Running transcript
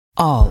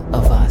All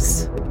of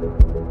us.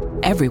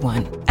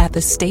 Everyone at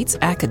the state's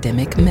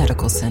academic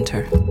medical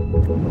center.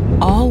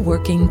 All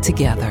working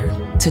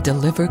together to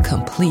deliver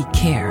complete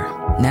care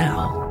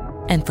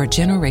now and for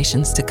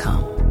generations to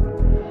come.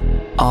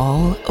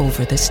 All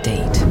over the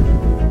state,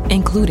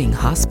 including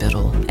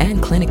hospital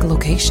and clinic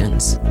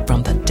locations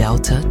from the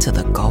Delta to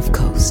the Gulf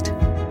Coast.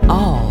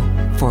 All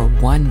for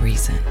one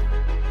reason.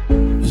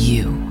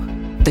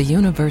 You, the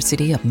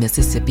University of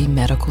Mississippi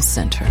Medical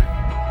Center.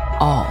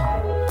 All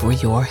for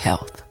your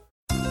health.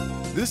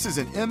 This is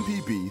an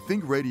MPB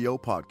Think Radio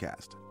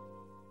podcast.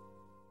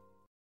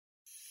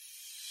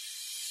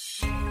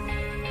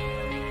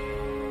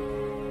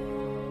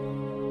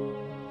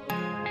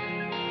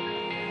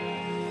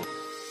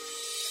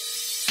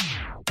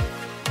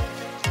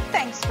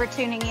 Thanks for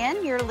tuning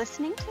in. You're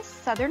listening to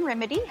Southern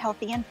Remedy,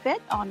 Healthy and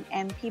Fit on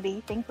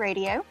MPB Think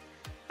Radio.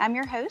 I'm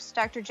your host,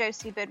 Dr.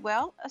 Josie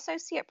Bidwell,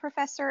 Associate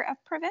Professor of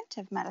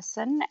Preventive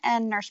Medicine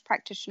and Nurse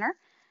Practitioner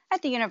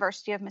at the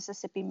University of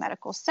Mississippi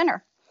Medical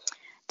Center.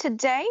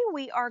 Today,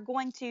 we are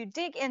going to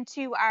dig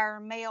into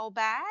our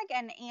mailbag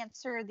and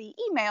answer the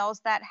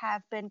emails that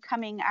have been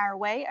coming our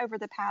way over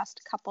the past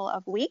couple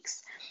of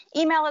weeks.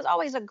 Email is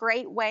always a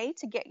great way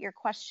to get your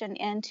question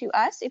in to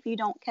us if you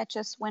don't catch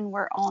us when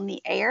we're on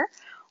the air,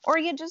 or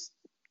you just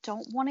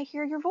don't want to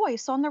hear your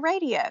voice on the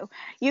radio.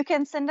 You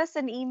can send us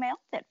an email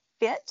at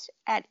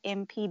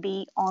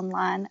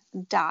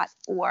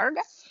fit@mpbonline.org.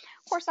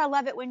 Of course, I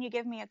love it when you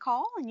give me a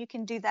call, and you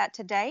can do that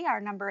today. Our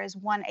number is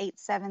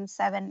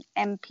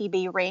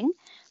 1-877-MPB-RING.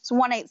 It's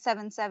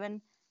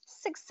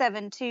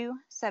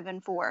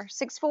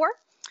 1-877-672-7464.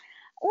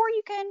 Or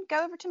you can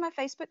go over to my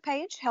Facebook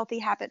page, Healthy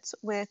Habits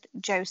with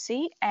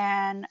Josie,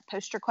 and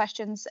post your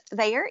questions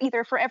there,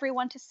 either for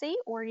everyone to see,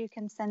 or you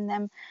can send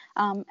them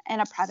in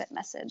a private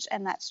message,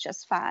 and that's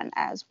just fine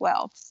as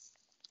well.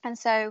 And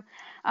so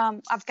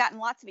I've gotten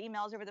lots of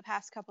emails over the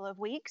past couple of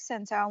weeks,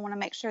 and so I want to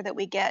make sure that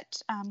we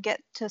get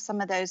to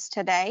some of those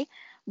today.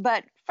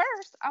 But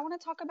first, I want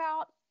to talk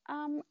about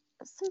some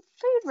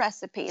food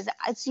recipes.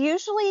 It's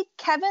usually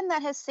Kevin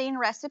that has seen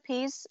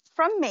recipes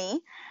from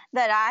me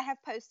that I have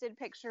posted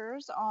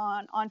pictures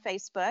on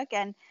Facebook,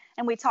 and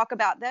we talk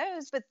about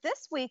those. But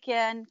this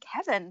weekend,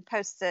 Kevin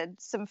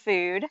posted some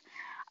food,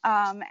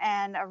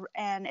 and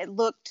it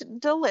looked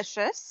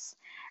delicious.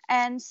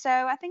 And so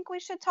I think we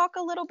should talk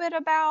a little bit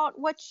about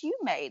what you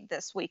made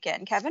this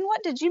weekend. Kevin,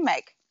 what did you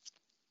make?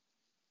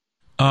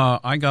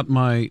 I got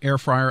my air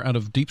fryer out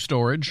of deep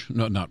storage.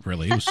 No, not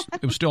really.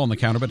 It was still on the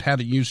counter, but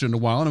hadn't used it in a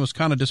while. And it was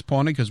kind of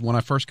disappointing because when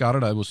I first got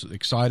it, I was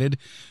excited.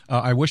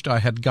 I wished I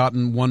had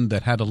gotten one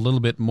that had a little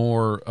bit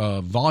more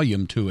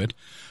volume to it.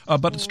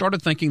 But I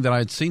started thinking that I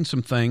had seen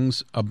some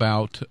things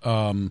about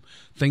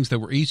things that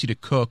were easy to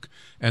cook.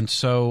 And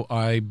so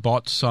I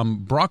bought some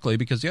broccoli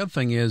because the other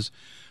thing is,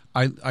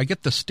 I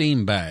get the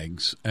steam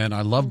bags, and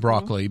I love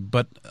broccoli,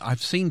 but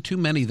I've seen too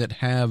many that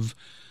have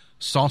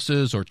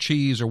sauces or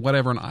cheese or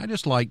whatever, and I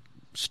just like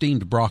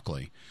steamed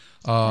broccoli.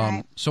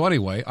 Right. So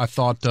anyway, I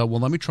thought, well,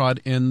 let me try it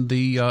in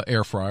the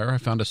air fryer. I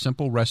found a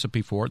simple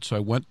recipe for it, so I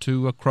went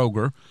to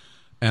Kroger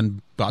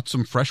and bought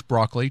some fresh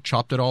broccoli,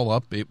 chopped it all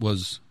up. It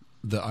was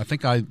I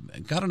think I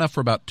got enough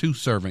for about 2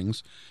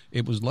 servings.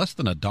 It was less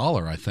than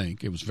 $1, I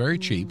think. It was very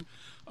cheap.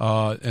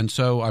 And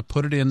so I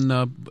put it in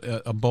a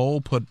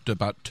bowl, put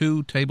about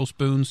 2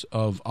 tablespoons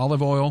of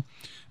olive oil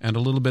and a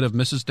little bit of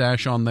Mrs.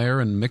 Dash on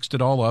there and mixed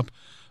it all up.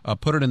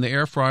 Put it in the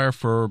air fryer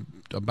for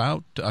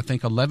about, I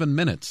think, 11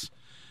 minutes.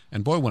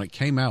 And boy, when it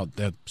came out,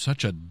 that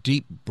such a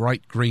deep,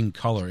 bright green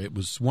color. It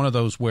was one of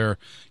those where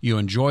you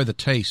enjoy the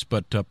taste,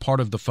 but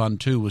part of the fun,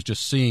 too, was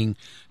just seeing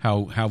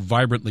how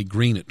vibrantly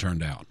green it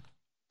turned out.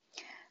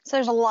 So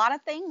there's a lot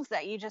of things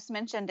that you just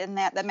mentioned in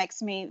that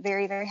makes me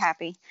very, very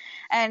happy.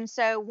 And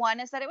so one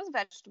is that it was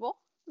vegetable,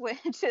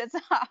 which is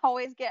I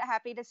always get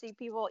happy to see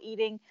people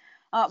eating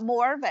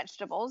more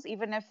vegetables,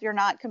 even if you're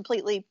not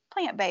completely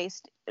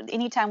plant-based.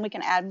 Anytime we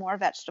can add more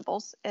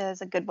vegetables is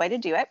a good way to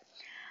do it.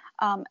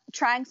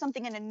 Trying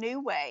something in a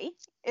new way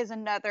is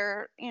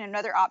another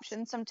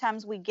option.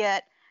 Sometimes we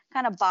get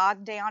kind of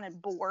bogged down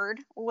and bored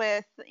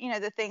with,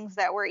 the things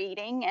that we're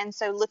eating. And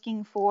so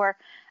looking for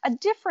a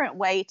different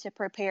way to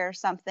prepare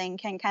something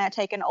can kind of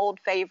take an old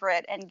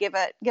favorite and give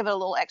it a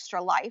little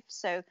extra life.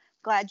 So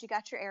glad you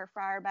got your air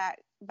fryer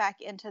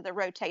back into the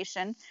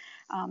rotation.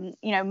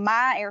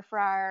 My air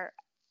fryer,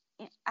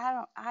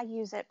 I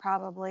use it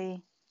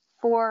probably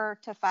 4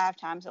 to 5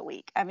 times a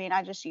week. I mean,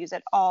 I just use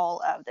it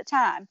all of the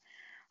time.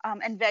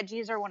 And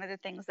veggies are one of the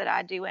things that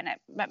I do in it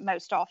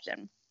most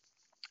often.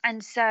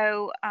 And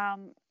so,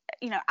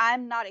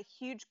 I'm not a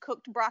huge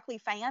cooked broccoli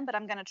fan, but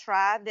I'm going to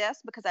try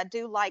this because I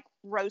do like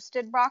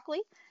roasted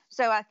broccoli.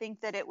 So I think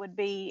that it would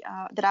be,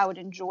 that I would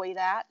enjoy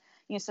that.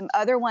 Some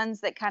other ones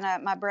that kind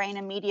of my brain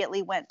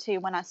immediately went to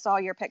when I saw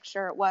your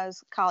picture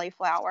was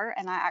cauliflower.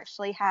 And I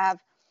actually have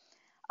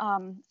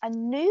a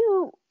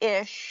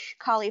new-ish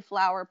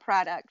cauliflower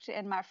product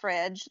in my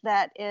fridge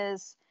that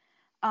is,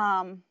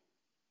 I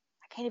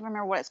can't even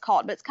remember what it's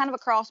called, but it's kind of a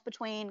cross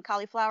between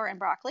cauliflower and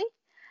broccoli.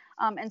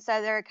 And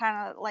so they're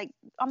kind of like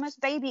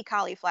almost baby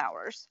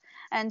cauliflowers.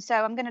 And so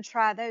I'm going to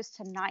try those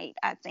tonight,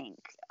 I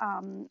think,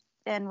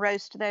 and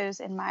roast those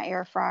in my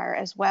air fryer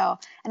as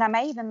well. And I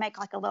may even make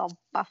like a little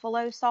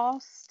buffalo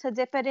sauce to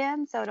dip it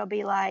in. So it'll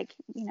be like,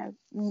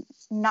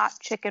 not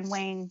chicken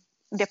wing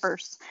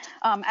dippers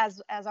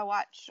as I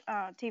watch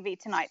TV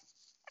tonight.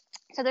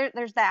 So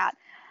there's that.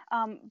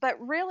 But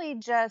really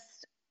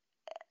just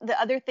the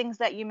other things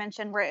that you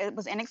mentioned where it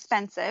was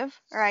inexpensive,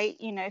 right?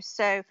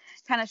 So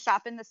kind of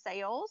shopping the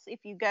sales.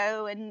 If you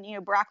go and,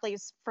 broccoli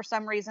is for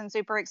some reason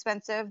super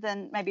expensive,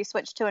 then maybe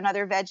switch to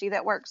another veggie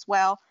that works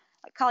well,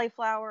 like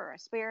cauliflower or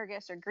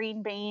asparagus or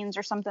green beans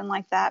or something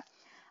like that.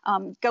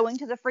 Going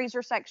to the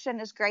freezer section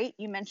is great.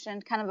 You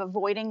mentioned kind of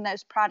avoiding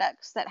those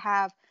products that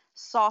have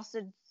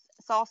sauces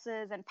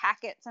and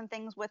packets and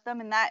things with them.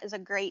 And that is a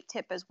great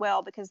tip as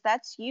well, because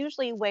that's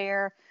usually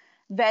where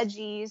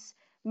veggies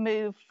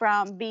move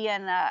from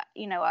being a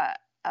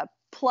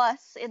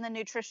plus in the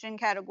nutrition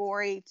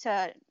category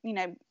to,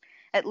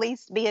 at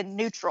least being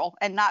neutral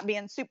and not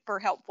being super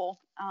helpful.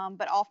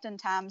 But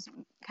oftentimes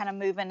kind of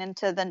moving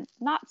into the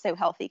not so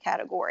healthy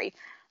category,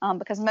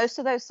 because most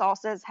of those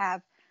sauces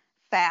have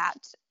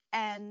fat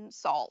and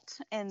salt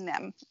in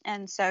them.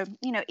 And so,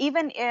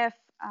 even if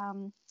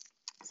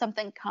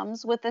something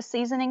comes with a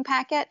seasoning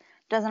packet,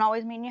 doesn't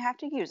always mean you have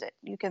to use it.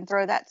 You can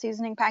throw that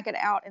seasoning packet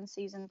out and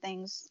season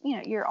things,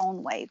 your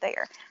own way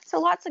there.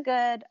 So lots of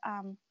good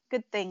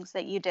things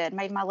that you did.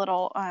 Made my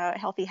little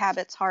healthy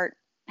habits heart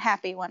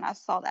happy when I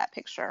saw that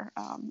picture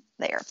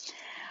there.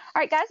 All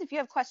right, guys, if you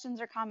have questions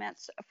or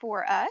comments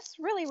for us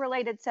really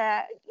related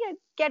to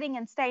getting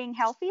and staying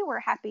healthy, we're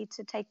happy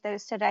to take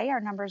those today. Our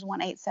number is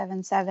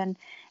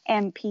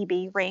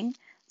 1-877-MPB-RING.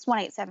 It's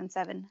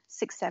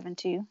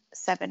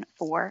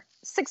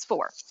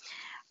 1-877-672-7464.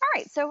 All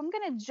right, so I'm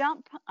going to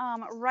jump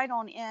right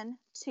on in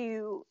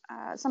to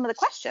some of the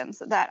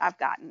questions that I've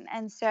gotten.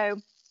 And so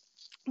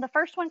the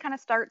first one kind of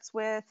starts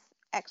with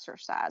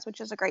exercise, which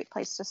is a great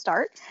place to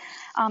start.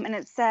 And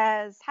it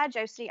says, "Hi,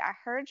 Josie, I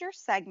heard your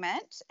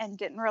segment and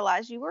didn't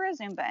realize you were a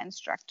Zumba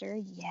instructor."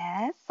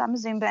 Yes, I'm a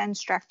Zumba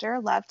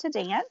instructor. Love to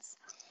dance.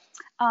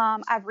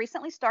 I've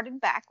recently started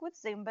back with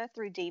Zumba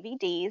through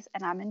DVDs,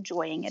 and I'm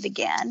enjoying it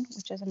again,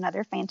 which is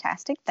another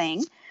fantastic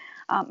thing.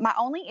 My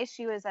only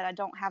issue is that I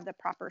don't have the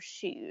proper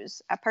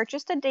shoes. I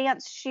purchased a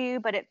dance shoe,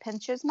 but it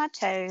pinches my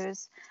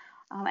toes.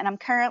 And I'm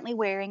currently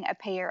wearing a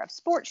pair of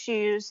sports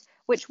shoes,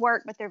 which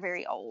work, but they're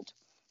very old.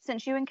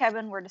 Since you and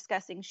Kevin were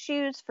discussing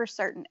shoes for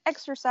certain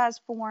exercise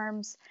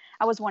forms,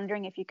 I was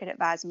wondering if you could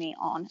advise me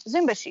on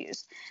Zumba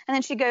shoes. And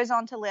then she goes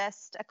on to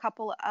list a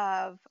couple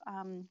of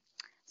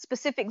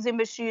specific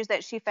Zumba shoes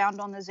that she found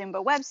on the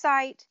Zumba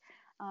website,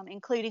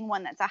 including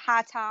one that's a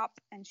high top.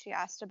 And she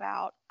asked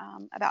about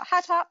high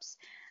tops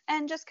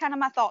and just kind of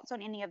my thoughts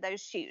on any of those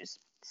shoes.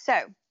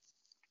 So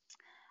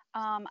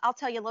I'll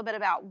tell you a little bit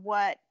about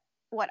what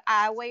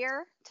I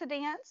wear to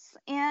dance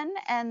in,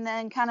 and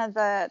then kind of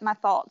my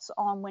thoughts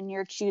on when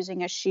you're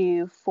choosing a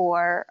shoe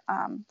for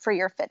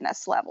your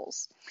fitness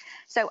levels.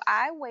 So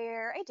I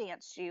wear a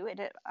dance shoe.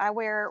 I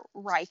wear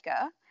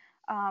Ryka.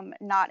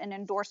 Not an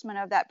endorsement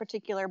of that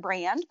particular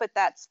brand, but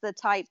that's the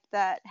type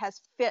that has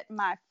fit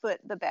my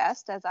foot the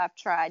best as I've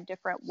tried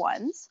different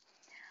ones.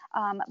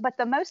 But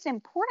the most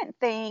important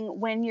thing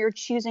when you're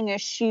choosing a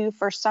shoe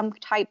for some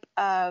type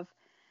of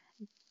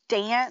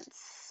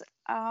dance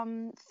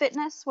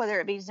fitness, whether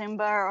it be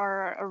Zumba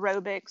or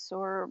aerobics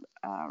or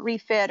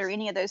refit or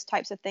any of those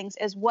types of things,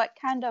 is what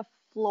kind of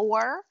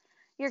floor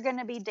you're going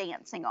to be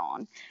dancing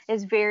on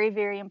is very,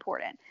 very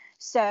important.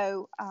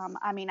 So,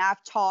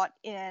 I've taught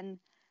in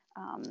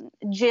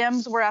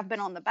gyms where I've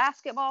been on the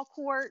basketball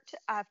court.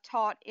 I've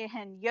taught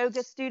in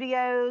yoga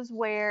studios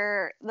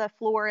where the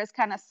floor is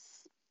kind of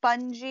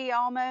spongy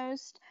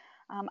almost.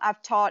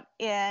 I've taught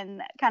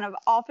in kind of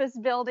office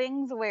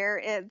buildings where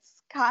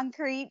it's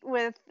concrete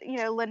with,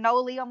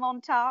 linoleum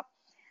on top.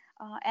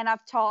 And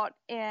I've taught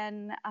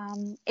in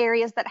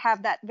areas that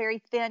have that very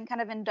thin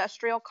kind of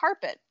industrial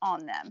carpet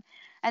on them.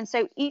 And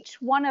so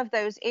each one of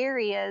those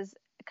areas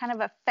kind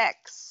of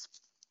affects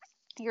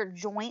your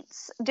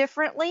joints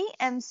differently.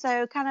 And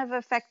so kind of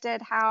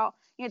affected how,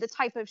 the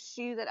type of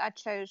shoe that I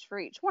chose for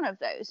each one of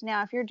those.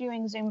 Now, if you're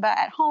doing Zumba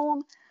at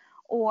home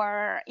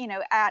or,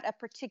 at a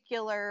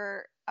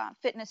particular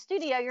fitness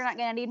studio, you're not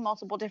going to need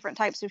multiple different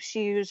types of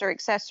shoes or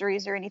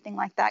accessories or anything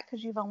like that,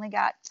 because you've only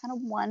got kind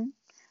of one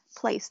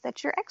place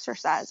that you're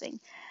exercising.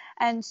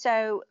 And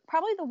so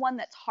probably the one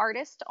that's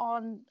hardest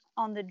on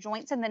the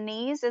joints and the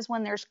knees is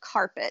when there's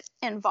carpet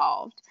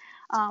involved.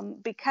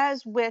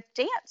 Because with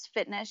dance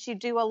fitness, you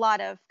do a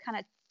lot of kind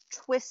of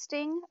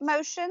twisting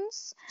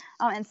motions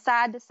and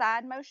side to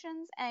side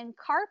motions, and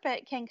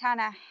carpet can kind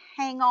of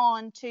hang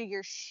on to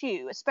your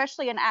shoe,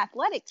 especially an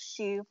athletic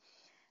shoe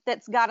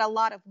that's got a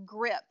lot of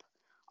grip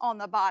on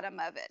the bottom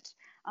of it.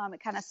 It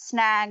kind of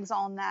snags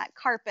on that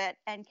carpet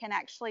and can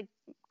actually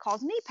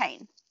cause knee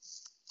pain.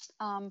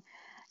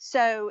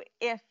 So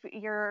if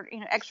you're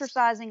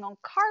exercising on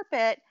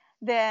carpet,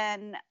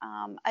 then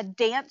a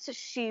dance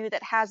shoe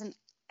that has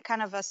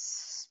kind of a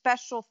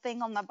special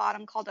thing on the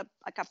bottom called a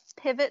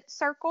pivot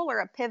circle or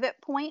a pivot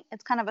point.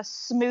 It's kind of a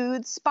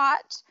smooth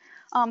spot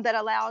that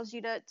allows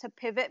you to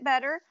pivot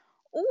better.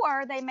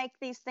 Or they make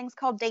these things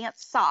called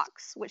dance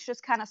socks, which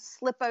just kind of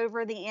slip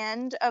over the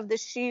end of the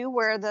shoe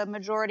where the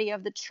majority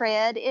of the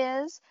tread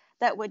is,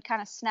 that would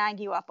kind of snag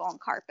you up on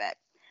carpet.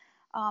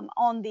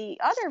 On the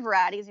other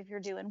varieties, if you're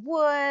doing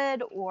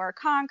wood or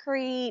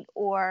concrete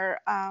or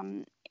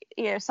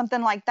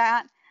something like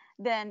that,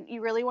 then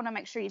you really want to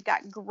make sure you've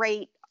got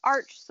great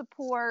arch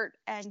support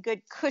and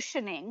good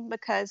cushioning,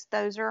 because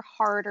those are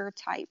harder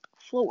type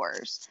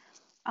floors.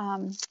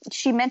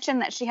 She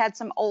mentioned that she had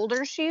some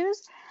older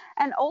shoes,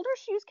 and older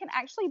shoes can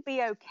actually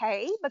be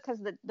okay because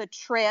the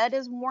tread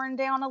is worn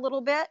down a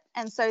little bit.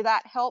 And so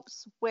that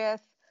helps with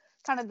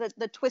kind of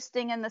the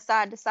twisting and the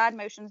side to side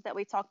motions that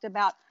we talked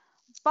about.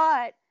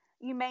 But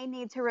you may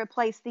need to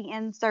replace the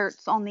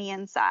inserts on the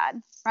inside,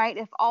 right?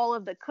 If all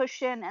of the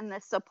cushion and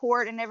the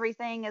support and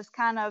everything is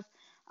kind of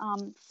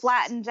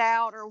flattened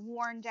out or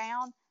worn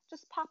down,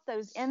 just pop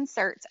those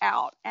inserts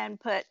out and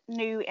put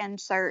new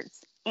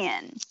inserts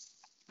in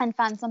and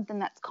find something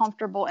that's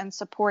comfortable and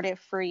supportive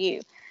for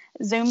you.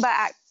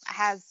 Zumba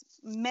has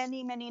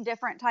many, many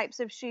different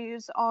types of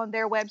shoes on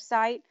their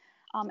website.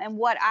 And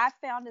what I've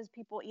found is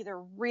people either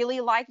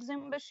really like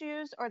Zumba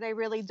shoes or they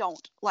really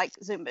don't like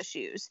Zumba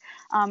shoes.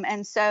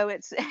 And so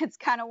it's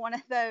kind of one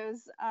of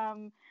those,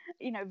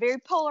 very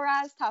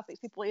polarized topics.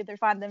 People either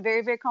find them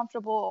very, very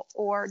comfortable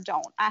or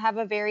don't. I have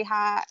a very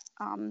high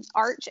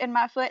arch in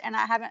my foot, and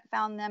I haven't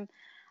found them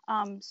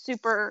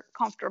super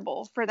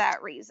comfortable for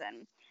that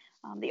reason.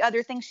 The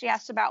other thing she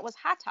asked about was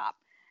high top.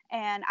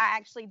 And I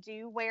actually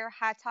do wear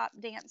high top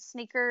dance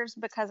sneakers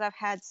because I've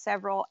had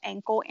several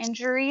ankle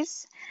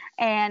injuries,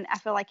 and I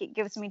feel like it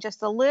gives me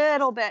just a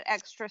little bit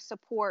extra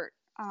support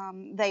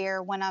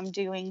there when I'm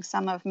doing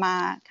some of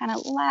my kind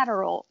of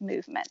lateral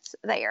movements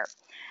there.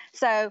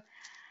 So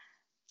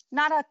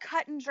not a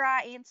cut and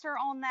dry answer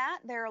on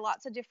that. There are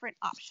lots of different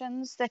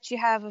options that you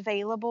have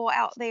available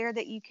out there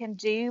that you can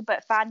do,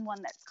 but find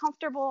one that's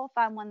comfortable,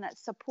 find one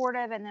that's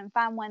supportive, and then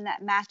find one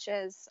that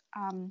matches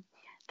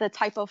the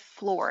type of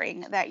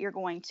flooring that you're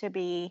going to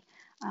be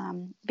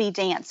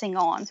dancing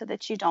on, so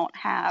that you don't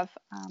have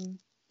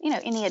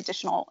any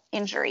additional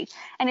injury.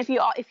 And if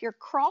you're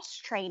cross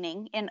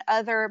training in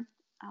other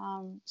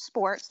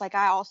sports, like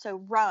I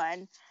also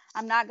run,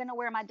 I'm not going to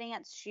wear my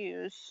dance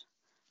shoes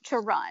to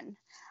run.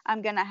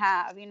 I'm going to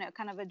have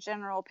kind of a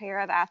general pair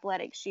of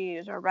athletic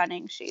shoes or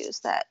running shoes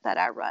that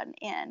I run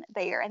in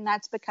there, and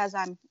that's because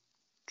I'm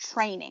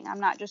training. I'm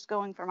not just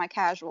going for my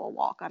casual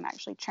walk. I'm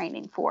actually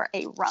training for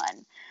a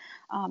run.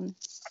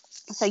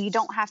 So you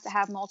don't have to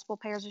have multiple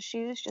pairs of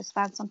shoes. Just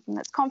find something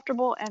that's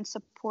comfortable and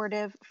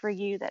supportive for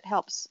you that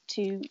helps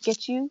to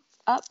get you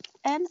up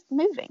and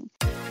moving.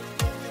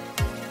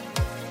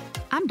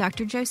 I'm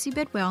Dr. Josie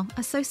Bidwell,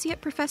 Associate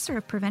Professor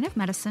of Preventive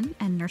Medicine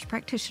and Nurse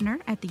Practitioner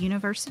at the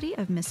University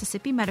of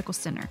Mississippi Medical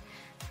Center.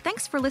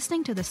 Thanks for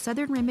listening to the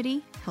Southern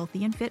Remedy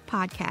Healthy and Fit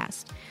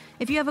podcast.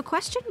 If you have a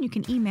question, you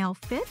can email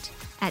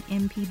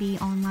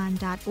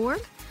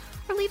fit@mpbonline.org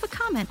or leave a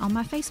comment on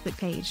my Facebook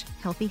page,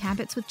 Healthy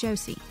Habits with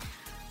Josie.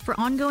 For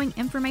ongoing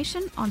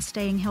information on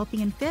staying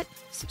healthy and fit,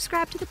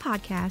 subscribe to the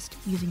podcast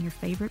using your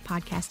favorite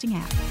podcasting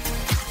app.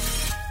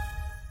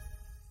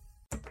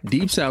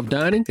 Deep South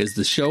Dining is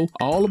the show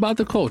all about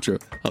the culture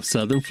of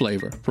Southern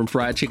flavor, from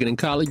fried chicken and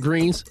collard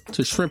greens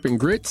to shrimp and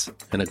grits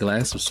and a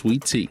glass of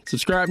sweet tea.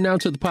 Subscribe now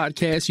to the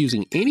podcast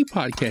using any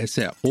podcast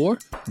app or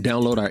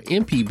download our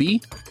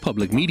MPB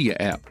public media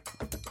app.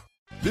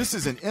 This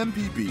is an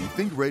MPB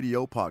Think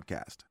Radio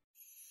podcast.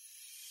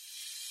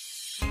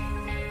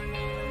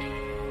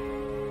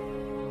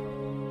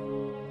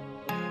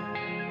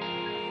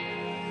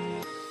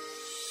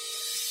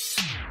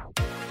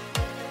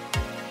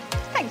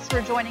 Thanks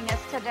for joining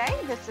us today.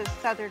 This is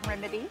Southern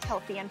Remedy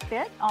Healthy and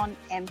Fit on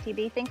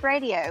MPB Think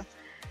Radio.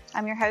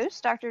 I'm your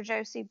host, Dr.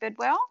 Josie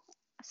Bidwell,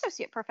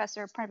 Associate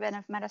Professor of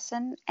Preventive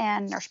Medicine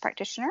and Nurse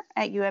Practitioner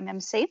at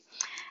UMMC.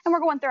 And we're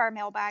going through our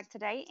mailbag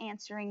today,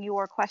 answering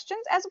your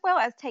questions as well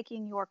as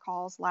taking your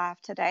calls live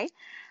today.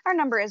 Our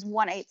number is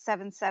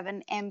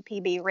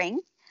 1-877-MPB-RING.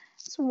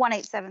 It's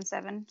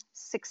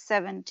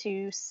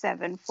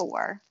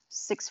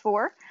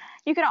 1-877-672-7464.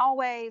 You can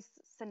always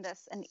send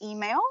us an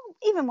email,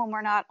 even when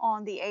we're not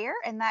on the air,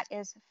 and that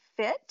is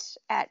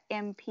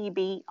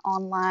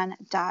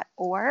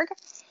fit@mpbonline.org.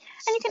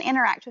 And you can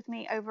interact with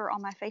me over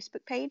on my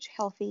Facebook page,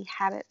 Healthy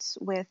Habits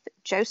with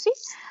Josie.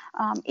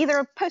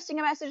 Either posting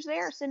a message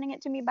there or sending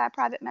it to me by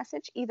private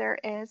message, either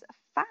is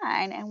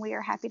fine, and we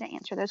are happy to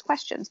answer those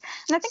questions.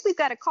 And I think we've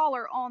got a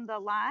caller on the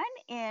line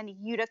in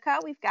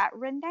Utica. We've got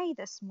Renee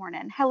this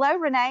morning. Hello,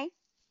 Renee.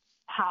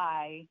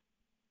 Hi.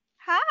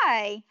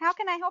 Hi. How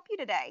can I help you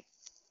today?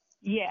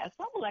 Yes,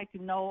 I would like to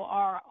know,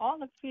 are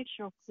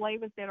artificial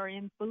flavors that are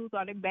in foods,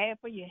 are they bad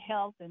for your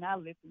health? And I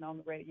listen on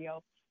the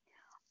radio.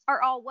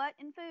 Are all what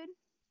in food?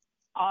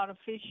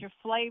 Artificial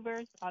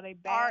flavors, are they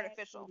bad?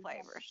 Artificial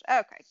flavors.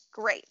 Okay,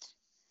 great.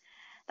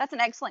 That's an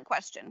excellent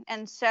question.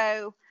 And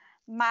so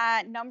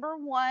my number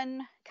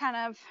one kind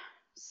of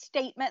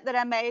statement that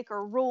I make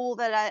or rule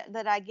that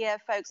I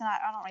give folks, and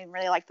I don't even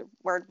really like the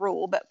word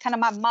rule, but kind of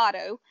my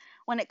motto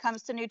when it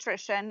comes to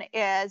nutrition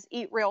is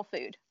eat real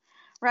food,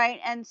 right?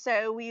 And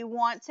so we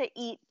want to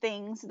eat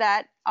things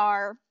that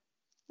are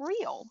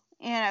real,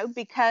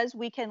 because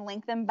we can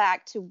link them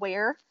back to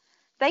where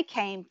they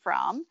came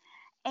from.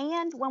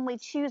 And when we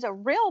choose a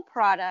real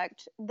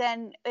product,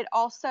 then it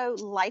also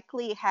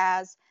likely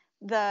has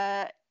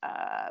the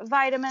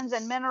vitamins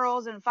and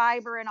minerals and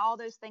fiber and all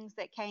those things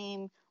that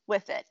came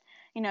with it.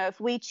 If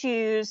we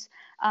choose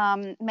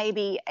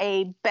maybe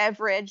a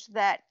beverage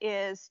that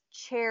is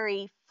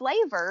cherry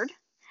flavored,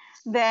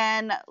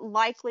 then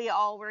likely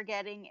all we're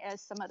getting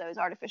is some of those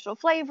artificial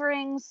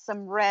flavorings,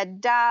 some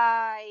red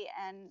dye,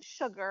 and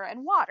sugar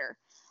and water.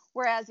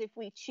 Whereas if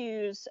we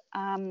choose,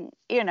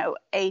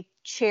 a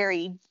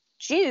cherry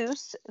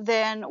juice,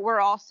 then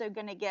we're also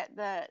going to get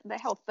the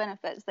health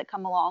benefits that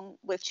come along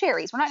with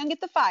cherries. We're not going to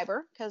get the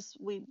fiber because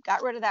we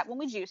got rid of that when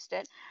we juiced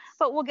it,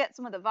 but we'll get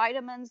some of the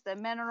vitamins, the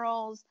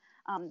minerals,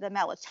 the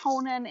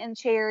melatonin in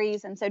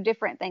cherries, and so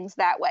different things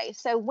that way.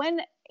 So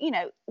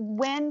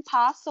when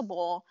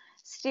possible,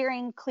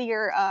 steering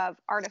clear of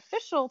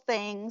artificial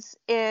things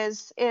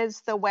is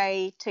the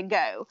way to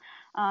go.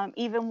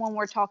 Even when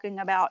we're talking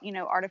about,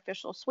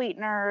 artificial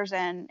sweeteners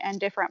and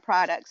different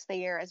products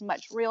there, as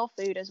much real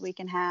food as we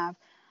can have,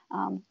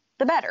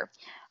 the better.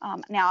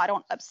 Now, I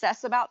don't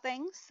obsess about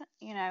things,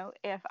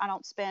 if I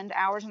don't spend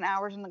hours and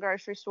hours in the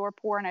grocery store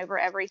poring over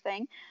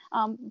everything.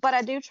 But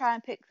I do try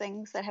and pick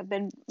things that have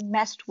been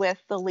messed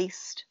with the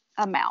least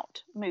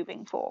amount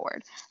moving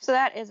forward. So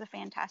that is a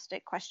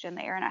fantastic question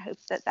there, and I hope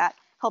that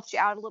helps you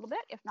out a little bit.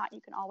 If not, you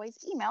can always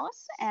email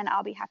us, and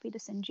I'll be happy to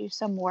send you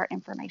some more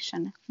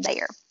information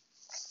there.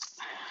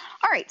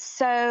 All right,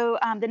 so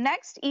the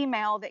next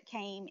email that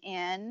came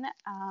in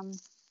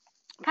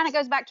kind of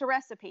goes back to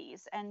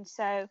recipes. And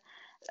so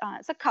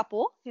it's a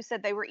couple who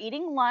said they were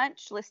eating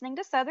lunch, listening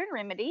to Southern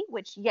Remedy,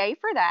 which yay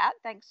for that.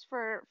 Thanks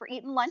for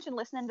eating lunch and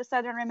listening to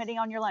Southern Remedy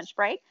on your lunch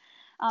break.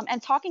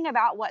 And talking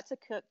about what to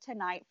cook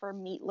tonight for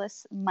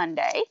Meatless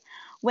Monday.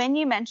 When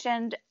you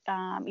mentioned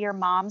your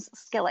mom's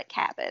skillet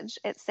cabbage,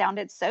 it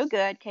sounded so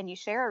good. Can you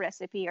share a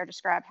recipe or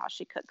describe how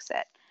she cooks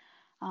it?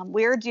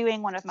 We're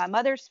doing one of my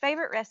mother's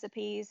favorite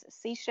recipes,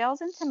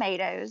 seashells and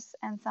tomatoes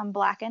and some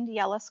blackened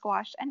yellow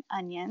squash and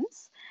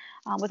onions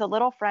with a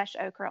little fresh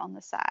okra on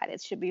the side.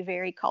 It should be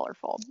very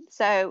colorful.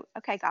 So,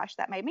 okay, gosh,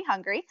 that made me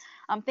hungry.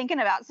 I'm thinking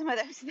about some of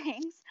those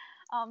things.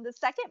 The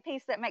second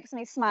piece that makes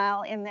me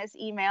smile in this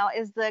email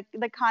is the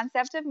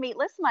concept of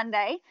Meatless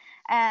Monday.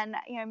 And,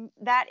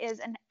 that is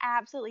an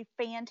absolutely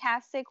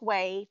fantastic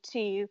way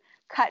to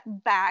cut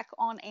back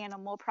on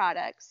animal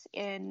products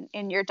in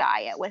your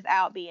diet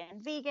without being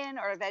vegan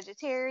or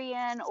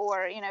vegetarian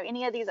or,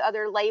 any of these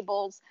other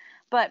labels,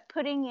 but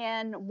putting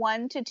in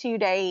 1 to 2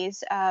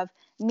 days of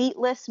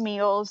meatless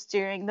meals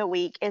during the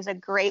week is a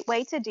great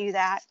way to do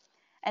that.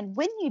 And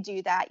when you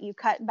do that, you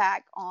cut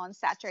back on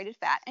saturated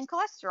fat and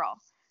cholesterol.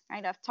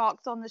 Right? I've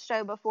talked on the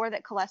show before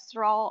that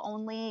cholesterol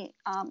only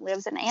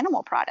lives in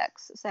animal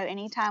products. So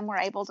anytime we're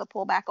able to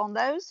pull back on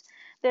those,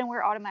 then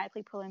we're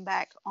automatically pulling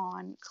back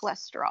on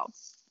cholesterol.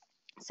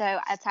 So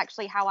that's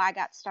actually how I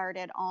got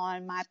started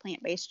on my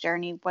plant-based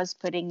journey, was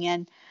putting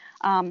in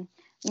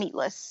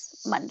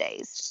meatless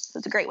Mondays. So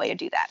it's a great way to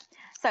do that.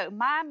 So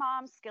my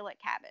mom's skillet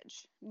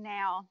cabbage.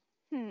 Now,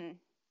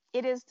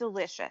 it is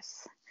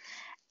delicious.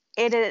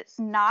 It is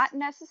not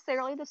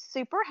necessarily the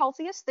super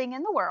healthiest thing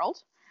in the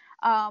world.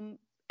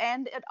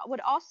 And it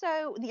would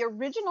also, the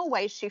original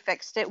way she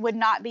fixed it would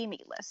not be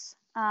meatless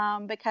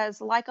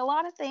because like a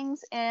lot of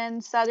things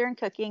in Southern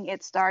cooking,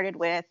 it started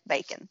with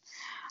bacon.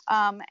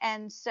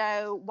 And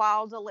so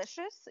while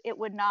delicious, it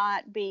would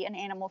not be an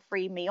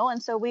animal-free meal.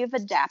 And so we've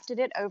adapted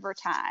it over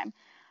time.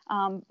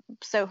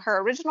 So her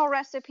original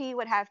recipe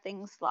would have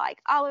things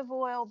like olive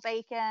oil,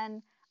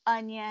 bacon,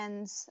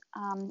 onions,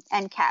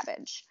 and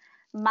cabbage.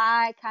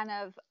 My kind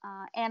of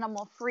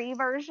animal-free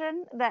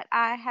version that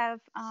I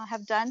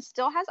have done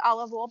still has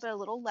olive oil, but a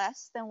little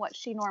less than what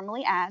she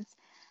normally adds.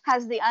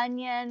 Has the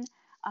onion,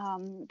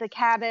 the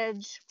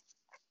cabbage,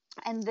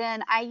 and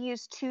then I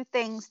use 2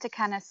 things to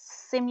kind of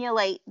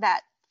simulate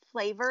that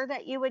flavor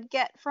that you would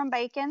get from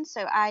bacon.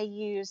 So I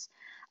use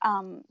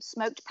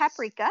smoked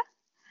paprika,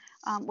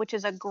 which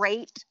is a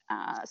great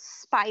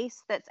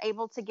spice that's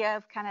able to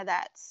give kind of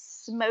that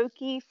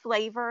smoky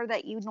flavor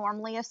that you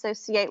normally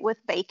associate with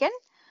bacon.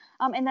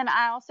 And then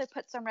I also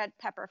put some red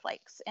pepper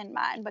flakes in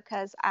mine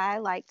because I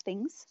like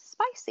things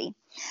spicy.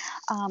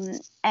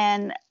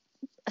 And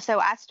so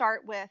I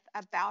start with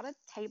about a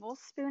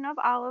tablespoon of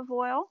olive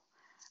oil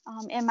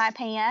in my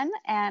pan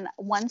and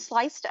 1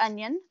 sliced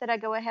onion that I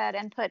go ahead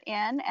and put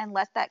in and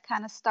let that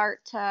kind of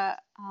start to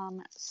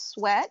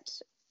sweat,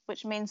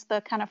 which means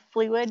the kind of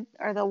fluid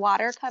or the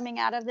water coming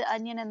out of the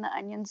onion and the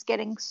onions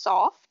getting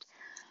soft.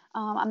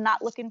 I'm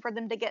not looking for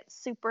them to get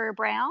super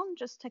brown,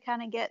 just to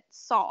kind of get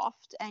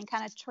soft and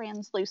kind of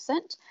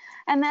translucent.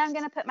 And then I'm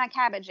going to put my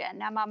cabbage in.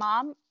 Now, my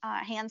mom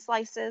hand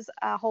slices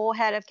a whole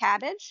head of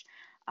cabbage.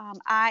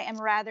 I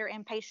am rather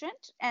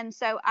impatient, and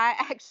so I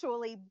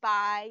actually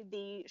buy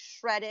the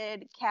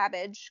shredded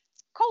cabbage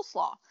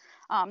coleslaw.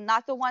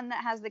 Not the one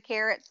that has the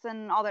carrots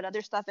and all that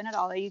other stuff in it,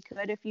 although you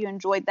could if you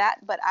enjoyed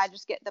that, but I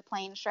just get the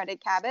plain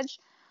shredded cabbage.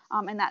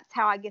 And that's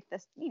how I get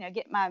this,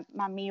 get my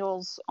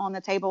meals on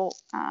the table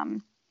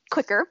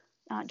quicker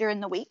during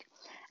the week.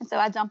 And so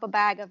I dump a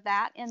bag of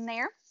that in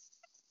there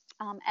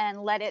and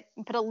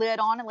put a lid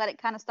on and let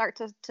it kind of start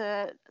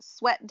to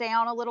sweat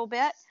down a little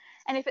bit.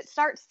 And if it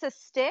starts to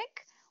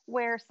stick,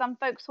 where some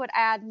folks would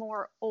add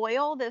more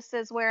oil, this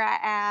is where I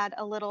add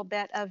a little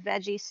bit of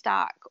veggie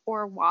stock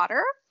or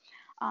water.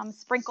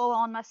 Sprinkle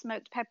on my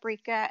smoked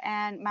paprika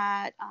and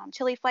my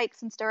chili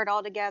flakes and stir it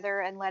all together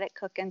and let it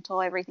cook until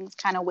everything's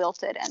kind of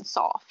wilted and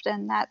soft.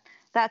 And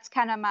that's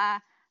kind of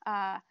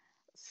my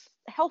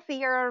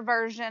healthier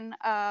version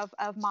of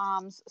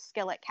Mom's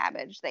skillet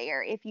cabbage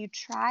there. If you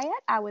try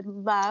it, I would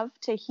love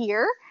to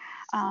hear.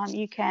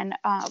 You can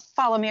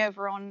follow me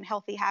over on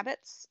Healthy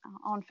Habits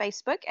on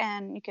Facebook,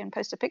 and you can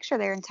post a picture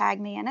there and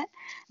tag me in it.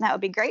 And that would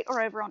be great. Or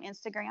over on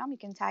Instagram, you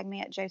can tag me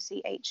at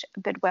Josie H.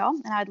 Bidwell,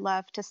 and I'd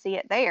love to see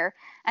it there.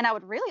 And I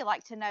would really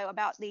like to know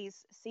about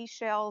these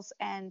seashells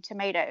and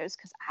tomatoes,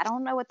 because I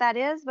don't know what that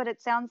is, but it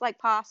sounds like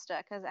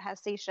pasta because it has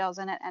seashells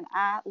in it, and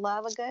I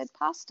love a good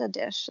pasta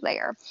dish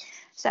there.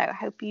 So I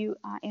hope you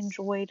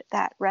enjoyed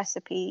that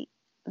recipe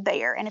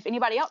there. And if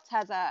anybody else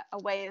has a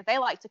way that they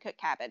like to cook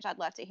cabbage, I'd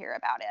love to hear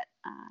about it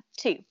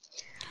too.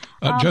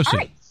 Josie, all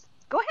right,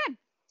 go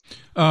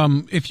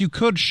ahead. If you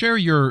could share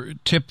your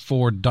tip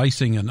for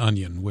dicing an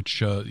onion,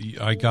 which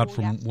I got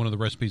from one of the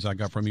recipes I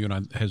got from you,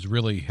 and has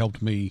really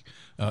helped me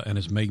and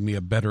has made me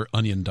a better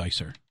onion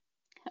dicer.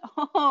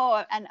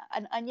 Oh,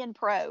 an onion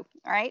pro,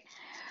 right?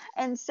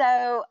 And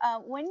so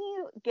when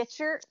you get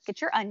your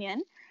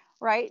onion,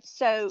 right,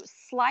 so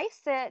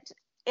slice it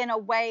in a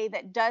way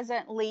that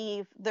doesn't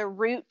leave the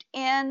root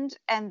end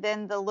and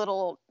then the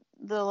little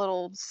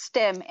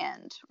stem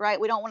end, right?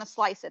 We don't want to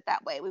slice it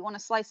that way. We want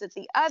to slice it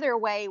the other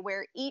way,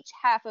 where each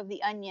half of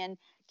the onion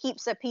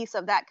keeps a piece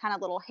of that kind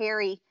of little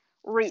hairy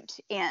root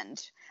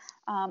end,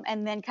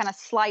 and then kind of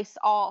slice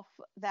off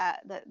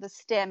the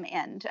stem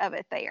end of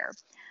it there.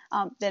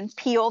 Then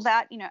peel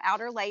that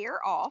outer layer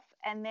off,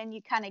 and then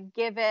you kind of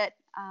give it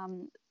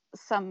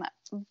some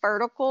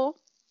vertical.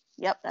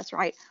 Yep, that's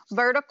right.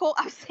 Vertical.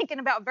 I was thinking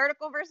about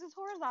vertical versus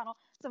horizontal.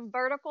 Some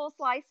vertical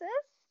slices,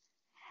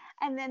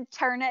 and then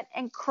turn it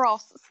and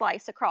cross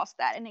slice across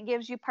that. And it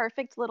gives you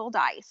perfect little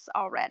dice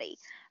already.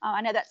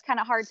 I know that's kind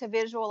of hard to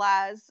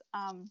visualize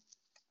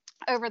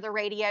over the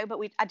radio, but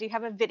I do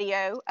have a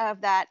video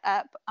of that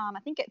up. I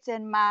think it's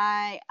in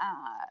my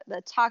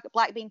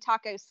black bean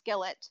taco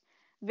skillet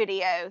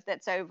video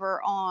that's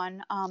over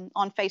on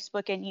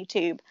Facebook and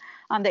YouTube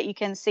that you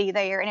can see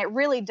there. And it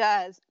really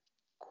does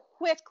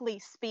quickly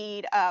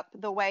speed up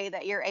the way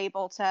that you're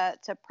able to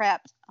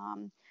prep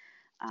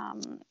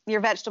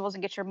your vegetables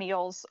and get your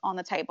meals on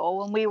the table.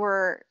 When we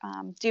were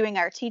doing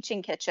our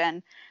teaching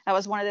kitchen, that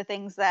was one of the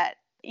things that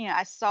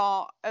I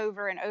saw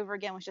over and over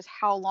again, was just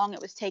how long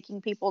it was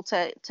taking people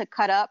to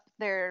cut up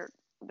their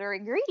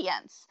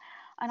ingredients.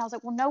 And I was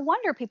like, well, no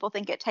wonder people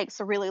think it takes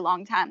a really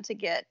long time to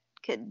get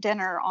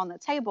dinner on the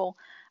table.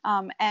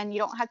 And you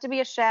don't have to be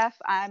a chef.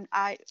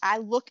 I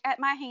look at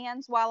my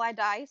hands while I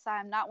dice.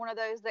 I'm not one of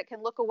those that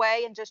can look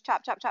away and just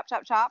chop, chop, chop,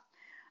 chop, chop.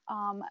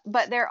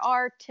 But there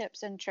are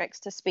tips and tricks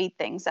to speed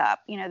things up.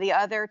 The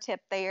other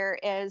tip there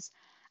is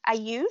I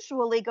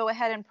usually go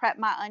ahead and prep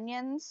my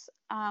onions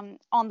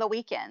on the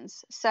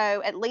weekends.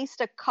 So at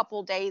least a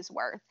couple days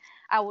worth.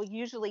 I will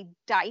usually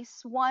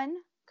dice one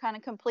kind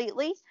of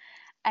completely.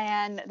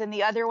 And then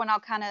the other one, I'll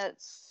kind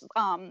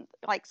of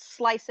like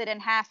slice it in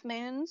half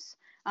moons.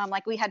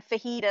 Like we had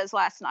fajitas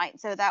last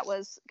night, so that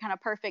was kind of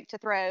perfect to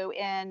throw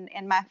in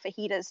my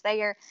fajitas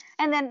there.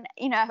 And then,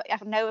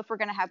 if I know if we're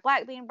going to have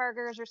black bean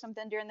burgers or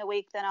something during the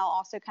week, then I'll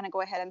also kind of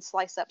go ahead and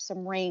slice up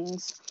some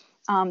rings.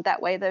 That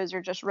way those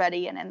are just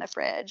ready and in the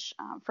fridge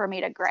for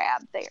me to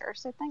grab there.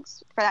 So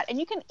thanks for that. And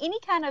you can, any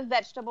kind of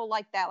vegetable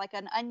like that, like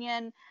an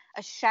onion,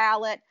 a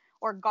shallot,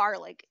 or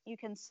garlic, you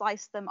can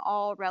slice them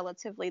all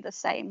relatively the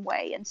same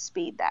way and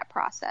speed that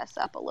process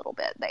up a little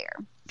bit there.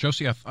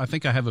 Josie, I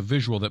think I have a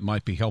visual that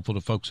might be helpful to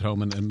folks at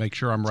home, and make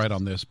sure I'm right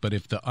on this. But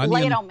if the onion,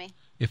 lay it on me.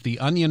 If the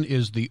onion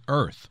is the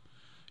Earth,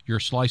 you're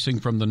slicing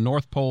from the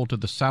North Pole to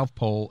the South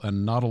Pole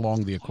and not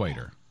along the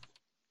equator.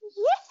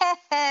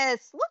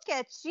 Yes, look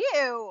at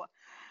you.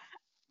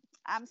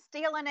 I'm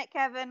stealing it,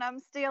 Kevin.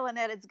 I'm stealing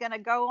it. It's going to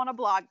go on a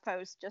blog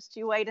post. Just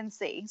you wait and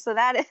see. So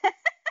that is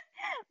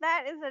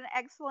that is an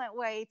excellent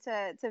way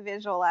to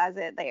visualize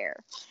it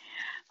there.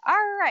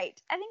 All right.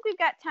 I think we've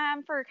got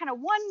time for kind of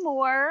one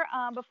more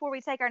before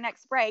we take our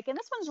next break. And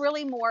this one's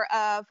really more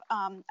of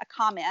a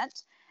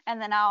comment.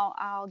 And then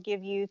I'll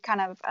give you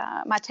kind of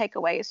my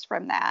takeaways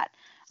from that.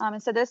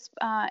 And so this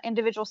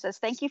individual says,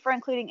 thank you for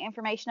including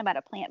information about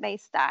a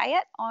plant-based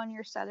diet on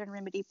your Southern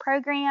Remedy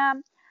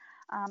program.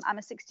 I'm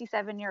a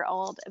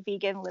 67-year-old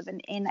vegan living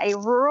in a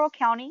rural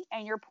county,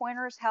 and your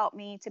pointers help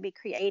me to be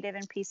creative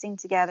in piecing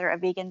together a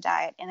vegan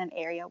diet in an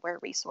area where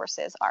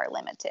resources are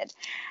limited.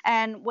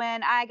 And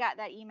when I got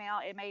that email,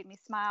 it made me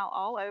smile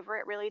all over.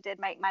 It really did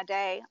make my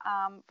day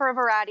for a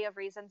variety of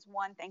reasons.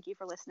 One, thank you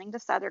for listening to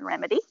Southern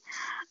Remedy.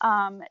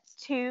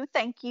 Two,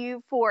 thank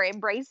you for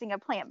embracing a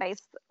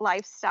plant-based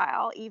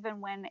lifestyle, even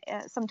when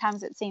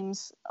sometimes it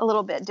seems a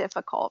little bit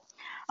difficult.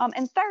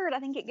 And third, I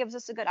think it gives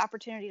us a good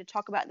opportunity to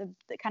talk about the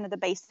kind of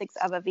the basics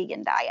of a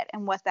vegan diet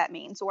and what that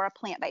means, or a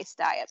plant-based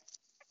diet.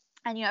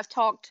 And I've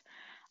talked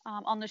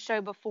on the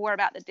show before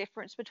about the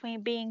difference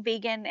between being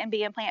vegan and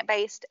being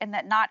plant-based, and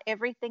that not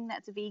everything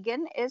that's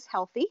vegan is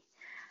healthy.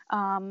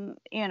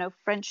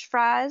 French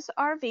fries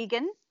are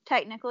vegan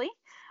technically,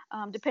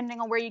 depending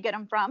on where you get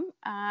them from.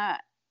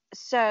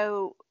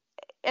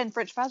 And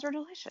French fries are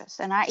delicious,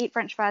 and I eat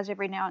French fries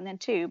every now and then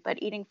too.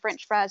 But eating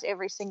French fries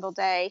every single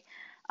day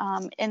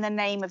in the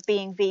name of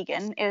being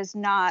vegan is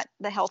not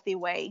the healthy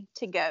way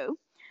to go.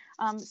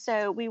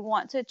 So we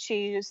want to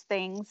choose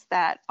things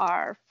that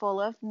are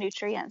full of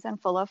nutrients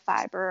and full of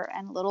fiber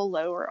and a little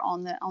lower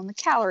on the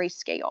calorie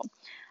scale.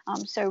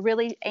 So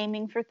really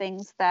aiming for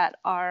things that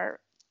are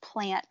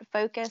plant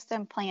focused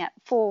and plant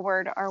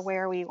forward are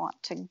where we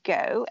want to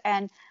go.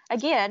 And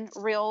again,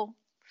 real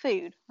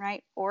food,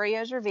 right?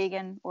 Oreos are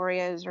vegan.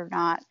 Oreos are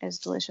not as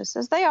delicious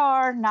as they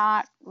are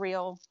not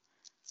real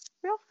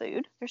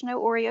food. There's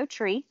no Oreo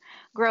tree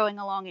growing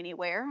along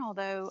anywhere,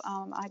 although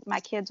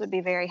my kids would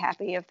be very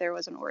happy if there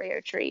was an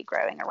Oreo tree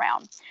growing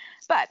around.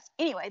 But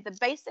anyway, the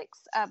basics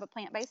of a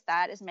plant-based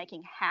diet is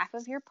making half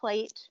of your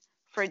plate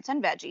fruits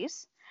and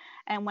veggies.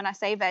 And when I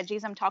say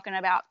veggies, I'm talking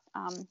about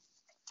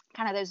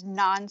kind of those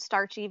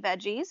non-starchy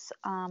veggies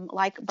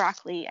like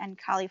broccoli and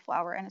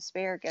cauliflower and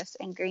asparagus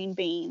and green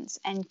beans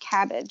and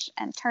cabbage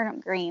and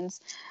turnip greens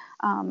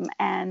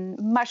and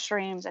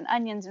mushrooms and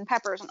onions and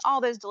peppers and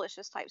all those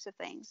delicious types of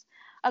things.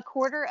 A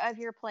quarter of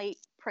your plate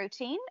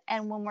protein.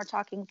 And when we're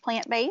talking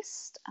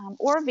plant-based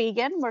or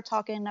vegan, we're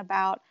talking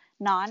about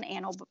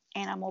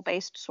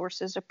non-animal-based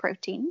sources of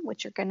protein,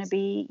 which are going to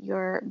be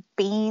your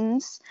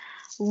beans,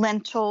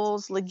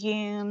 lentils,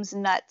 legumes,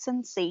 nuts,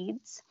 and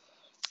seeds.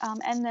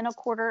 And then a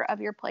quarter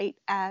of your plate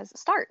as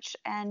starch,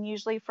 and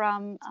usually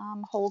from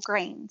whole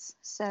grains.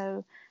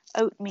 So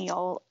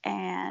oatmeal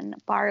and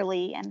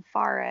barley and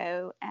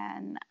farro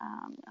and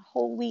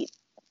whole wheat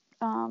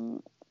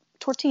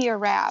tortilla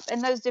wrap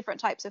and those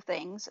different types of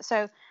things.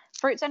 So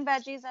fruits and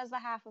veggies as the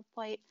half of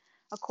plate,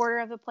 a quarter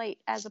of the plate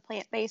as a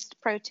plant-based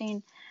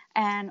protein,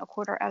 and a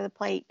quarter of the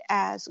plate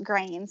as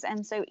grains.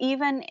 And so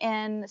even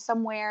in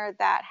somewhere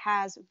that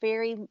has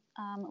very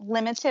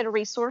limited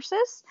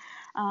resources,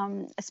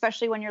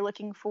 especially when you're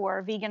looking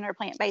for vegan or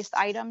plant-based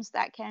items,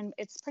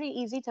 it's pretty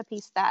easy to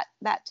piece that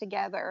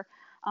together,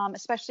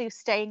 especially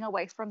staying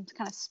away from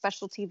kind of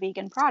specialty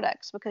vegan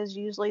products, because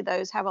usually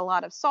those have a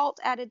lot of salt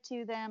added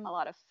to them, a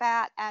lot of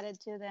fat added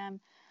to them.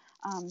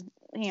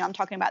 I'm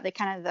talking about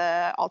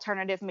the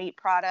alternative meat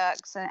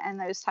products and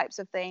those types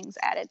of things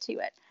added to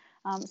it.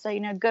 So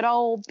good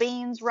old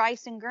beans,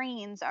 rice, and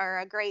greens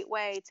are a great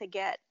way to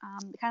get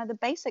kind of the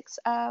basics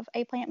of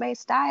a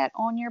plant-based diet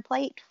on your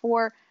plate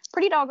for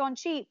pretty doggone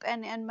cheap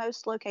and in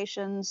most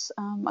locations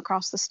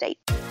across the state.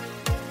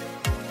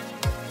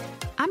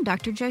 I'm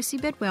Dr. Josie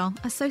Bidwell,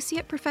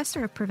 Associate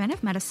Professor of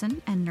Preventive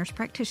Medicine and Nurse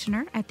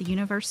Practitioner at the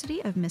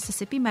University of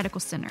Mississippi Medical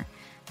Center.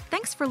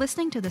 Thanks for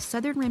listening to the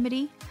Southern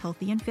Remedy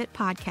Healthy and Fit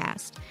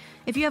podcast.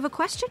 If you have a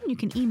question, you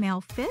can email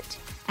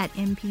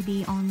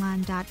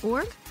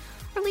fit@mpbonline.org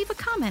or leave a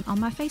comment on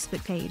my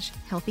Facebook page,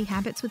 Healthy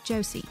Habits with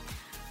Josie.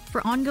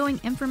 For ongoing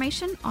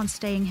information on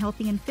staying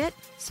healthy and fit,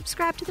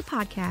 subscribe to the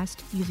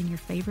podcast using your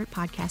favorite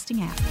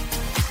podcasting app.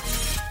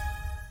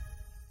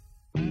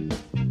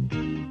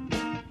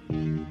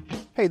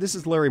 Hey, this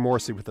is Larry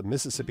Morrissey with the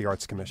Mississippi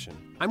Arts Commission.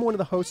 I'm one of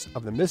the hosts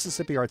of the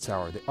Mississippi Arts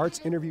Hour, the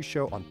arts interview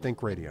show on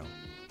Think Radio.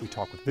 We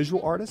talk with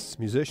visual artists,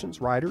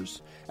 musicians,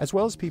 writers, as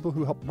well as people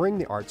who help bring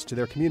the arts to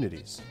their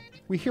communities.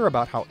 We hear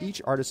about how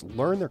each artist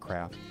learned their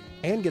craft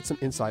and get some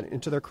insight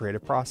into their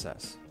creative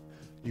process.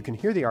 You can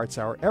hear the Arts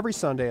Hour every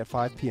Sunday at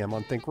 5 p.m.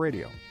 on Think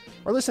Radio,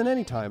 or listen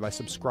anytime by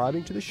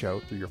subscribing to the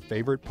show through your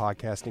favorite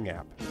podcasting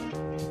app.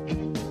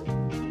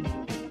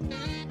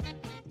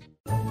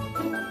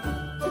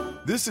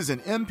 This is an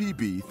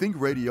MPB Think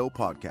Radio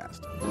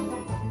podcast.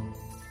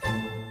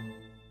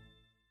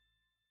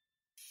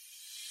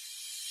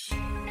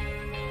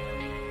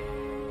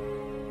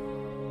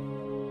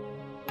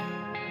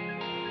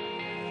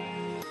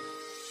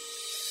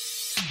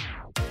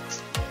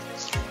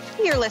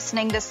 You're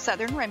listening to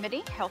Southern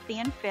Remedy Healthy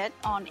and Fit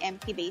on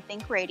MPB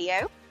Think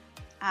Radio.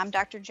 I'm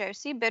Dr.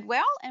 Josie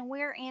Bidwell, and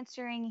we're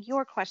answering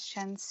your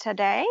questions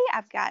today.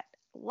 I've got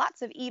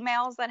lots of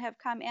emails that have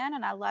come in,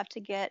 and I love to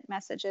get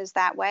messages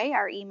that way.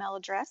 Our email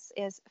address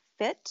is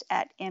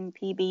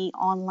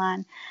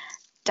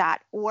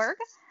fit@mpbonline.org.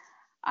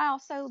 I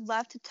also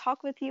love to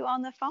talk with you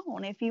on the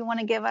phone. If you want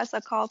to give us a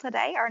call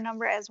today, our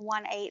number is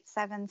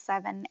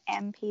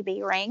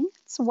 1-877-MPB-RING.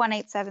 It's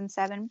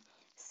 1-877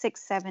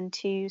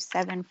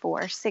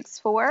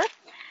 888-672-7464.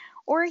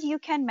 Or you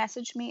can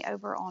message me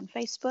over on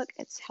Facebook.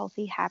 It's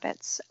Healthy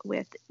Habits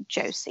with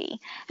Josie.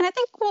 And I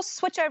think we'll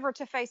switch over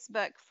to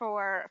Facebook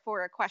for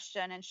a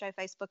question and show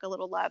Facebook a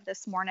little love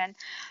this morning.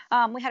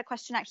 We had a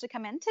question actually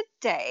come in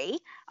today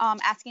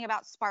asking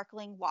about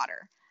sparkling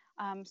water.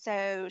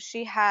 So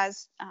she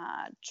has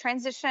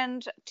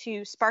transitioned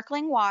to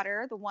sparkling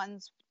water, the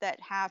ones that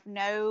have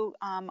no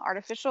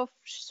artificial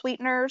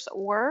sweeteners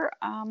or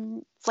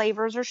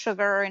flavors or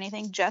sugar or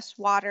anything, just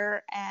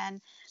water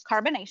and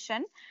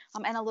carbonation,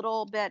 and a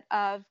little bit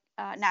of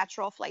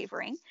natural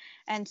flavoring.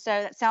 And so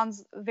that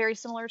sounds very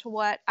similar to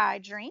what I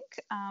drink.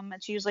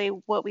 It's usually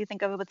what we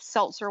think of with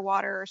seltzer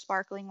water or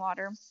sparkling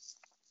water.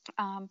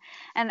 And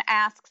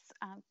asks,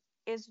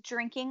 is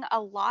drinking a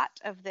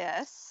lot of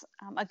this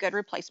a good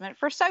replacement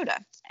for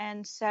soda?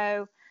 And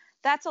so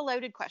that's a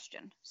loaded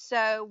question.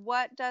 So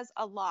what does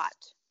a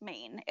lot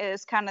mean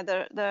is kind of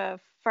the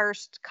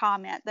first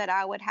comment that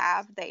I would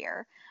have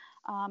there.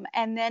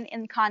 And then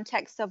in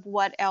context of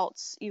what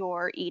else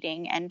you're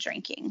eating and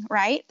drinking,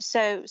 right?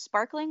 So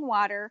sparkling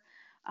water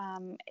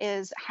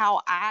is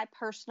how I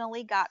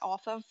personally got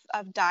off of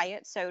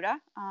diet soda.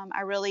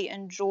 I really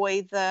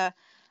enjoy the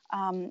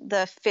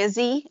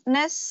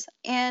fizziness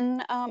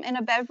in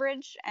a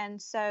beverage. And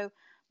so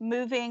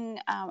moving,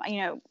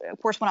 of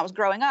course, when I was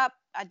growing up,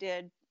 I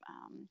did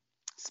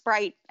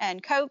Sprite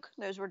and Coke.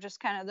 Those were just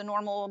kind of the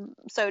normal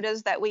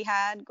sodas that we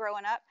had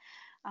growing up.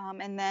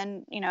 And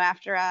then,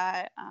 after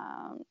I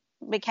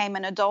became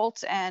an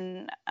adult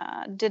and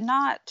did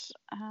not,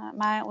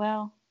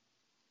 I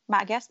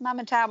guess my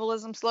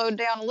metabolism slowed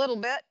down a little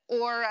bit,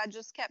 or I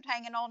just kept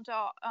hanging on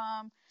to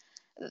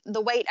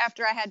the weight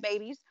after I had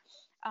babies.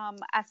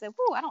 I said,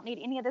 I don't need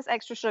any of this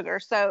extra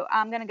sugar, so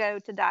I'm going to go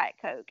to Diet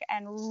Coke,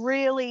 and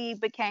really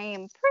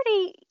became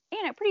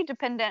pretty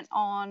dependent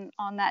on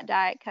that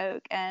Diet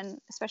Coke, and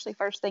especially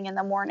first thing in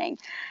the morning.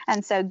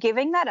 And so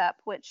giving that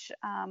up, which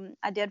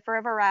I did for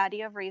a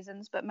variety of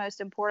reasons, but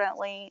most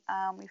importantly,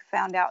 we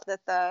found out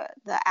that the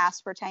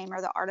aspartame or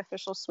the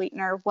artificial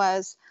sweetener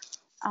was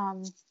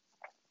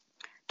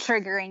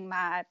triggering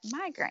my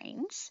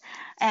migraines.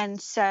 And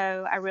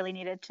so I really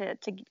needed to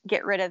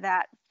get rid of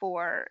that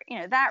for,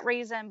 that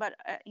reason, but,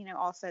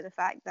 also the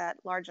fact that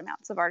large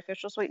amounts of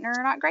artificial sweetener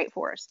are not great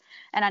for us,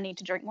 and I need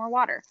to drink more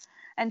water.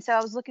 And so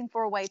I was looking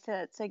for a way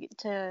to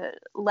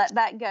let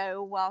that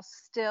go while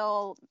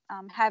still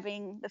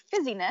having the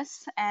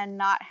fizziness and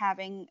not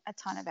having a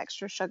ton of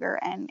extra sugar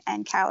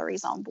and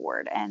calories on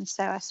board. And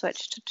so I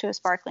switched to a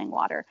sparkling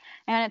water.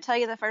 And I tell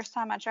you, the first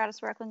time I tried a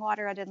sparkling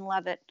water, I didn't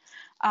love it.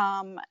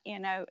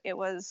 It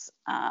was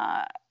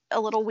a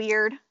little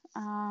weird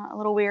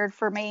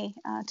for me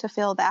to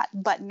feel that.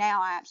 But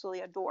now I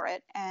absolutely adore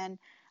it. And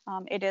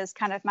it is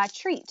kind of my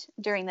treat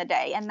during the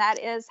day. And that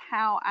is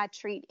how I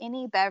treat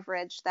any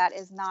beverage that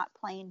is not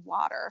plain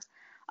water.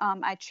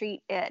 I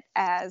treat it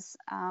as,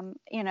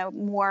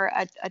 more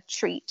a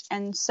treat.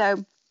 And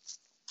so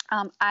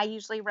I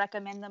usually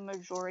recommend the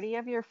majority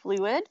of your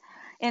fluid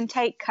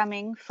intake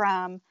coming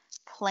from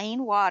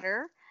plain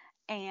water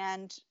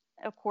and,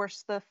 of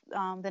course, the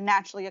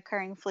naturally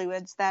occurring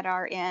fluids that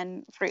are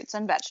in fruits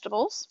and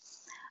vegetables.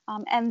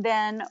 And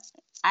then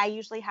I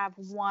usually have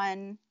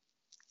one,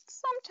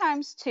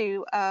 sometimes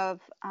two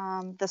of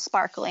the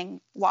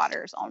sparkling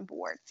waters on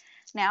board.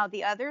 Now,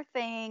 the other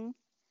thing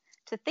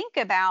to think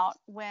about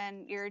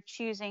when you're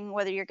choosing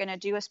whether you're going to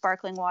do a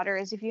sparkling water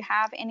is if you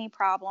have any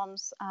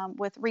problems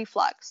with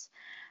reflux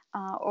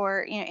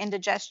or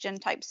indigestion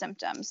type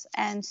symptoms.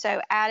 And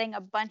so adding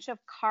a bunch of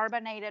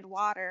carbonated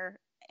water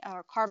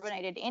or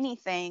carbonated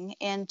anything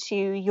into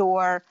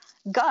your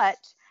gut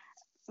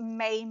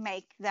may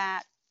make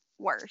that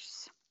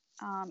worse.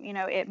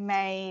 It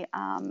may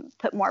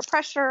put more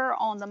pressure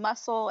on the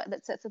muscle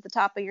that sits at the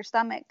top of your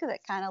stomach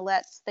that kind of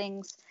lets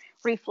things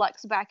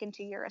reflux back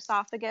into your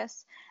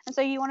esophagus. And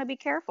so you want to be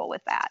careful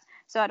with that.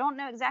 So I don't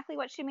know exactly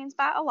what she means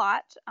by a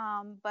lot,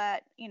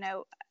 but,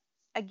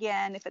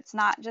 again, if it's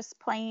not just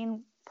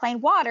plain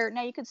water,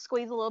 now you could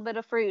squeeze a little bit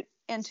of fruit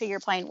into your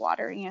plain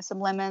water, some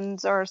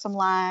lemons or some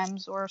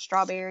limes or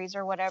strawberries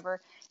or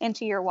whatever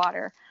into your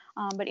water.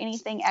 But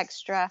anything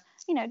extra,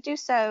 do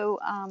so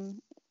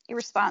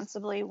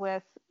irresponsibly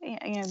with,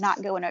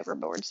 not going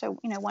overboard. So,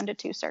 1 to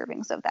 2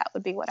 servings of that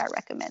would be what I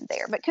recommend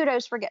there. But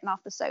kudos for getting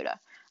off the soda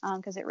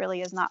because it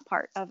really is not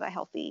part of a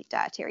healthy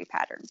dietary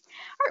pattern.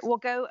 All right, we'll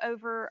go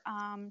over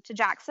to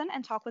Jackson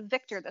and talk with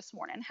Victor this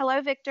morning.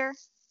 Hello, Victor.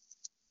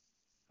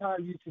 How are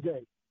you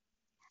today?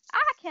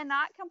 I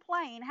cannot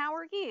complain. How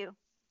are you?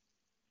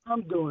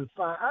 I'm doing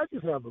fine. I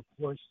just have a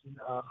question.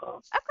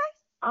 Okay.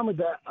 I'm a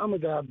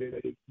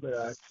diabetic, but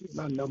I keep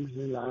my numbers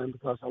in line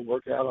because I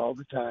work out all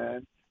the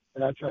time,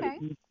 and I try to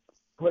eat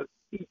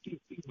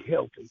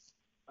healthy.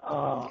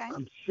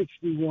 I'm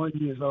 61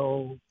 years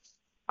old.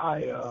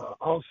 I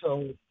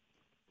also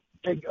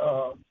take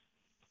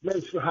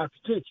meds for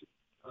hypertension,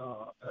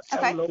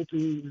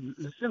 amlodipine,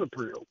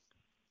 lisinopril.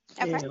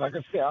 And like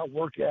I said, I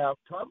work out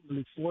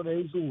probably 4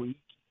 days a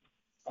week,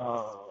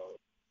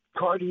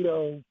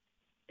 cardio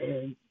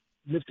and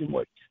lifting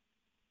weights.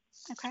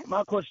 Okay.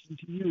 My question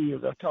to you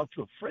is, I talked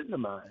to a friend of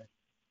mine.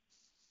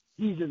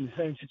 He's in the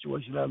same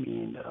situation I'm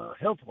in,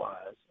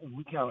 health-wise, and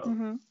we kind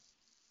of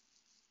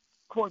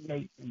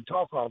coordinate and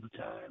talk all the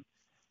time.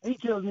 And he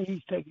tells me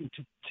he's taking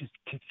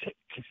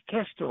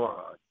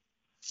testosterone.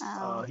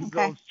 He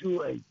goes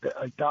to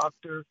a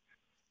doctor,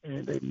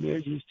 and they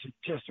measure his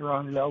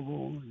testosterone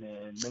levels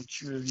and make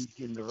sure he's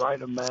getting the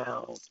right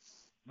amount,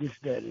 this,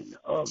 that, and the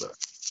other.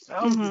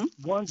 I was just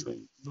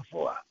wondering,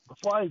 before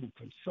I even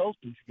consult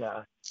this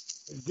guy,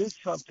 is this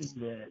something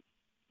that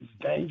is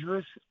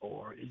dangerous,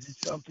 or is it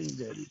something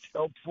that is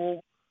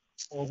helpful,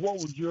 or what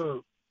would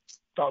your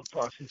thought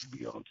process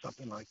be on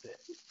something like that?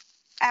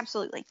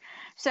 Absolutely.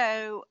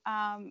 So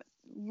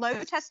low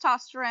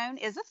testosterone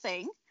is a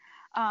thing,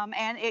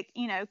 and it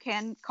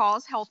can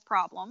cause health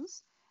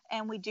problems.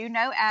 And we do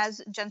know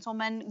as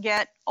gentlemen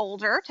get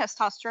older,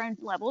 testosterone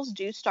levels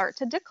do start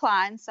to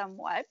decline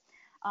somewhat.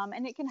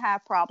 And it can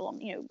have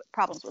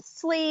problems with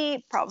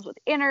sleep, problems with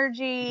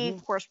energy,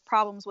 of course,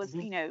 problems with,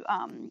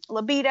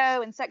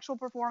 libido and sexual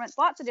performance,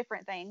 lots of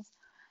different things.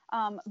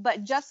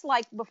 But just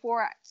like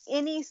before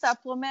any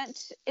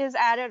supplement is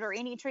added or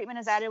any treatment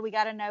is added, we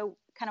got to know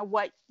kind of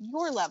what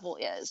your level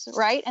is,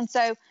 right? And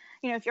so,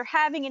 if you're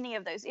having any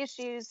of those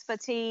issues,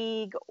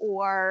 fatigue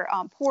or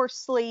poor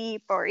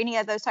sleep or any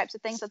of those types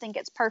of things, I think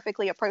it's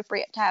perfectly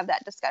appropriate to have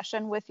that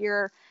discussion with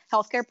your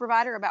healthcare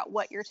provider about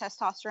what your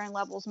testosterone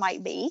levels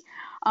might be,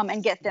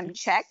 and get them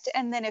checked.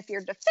 And then if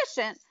you're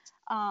deficient,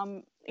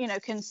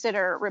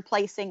 consider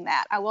replacing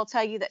that. I will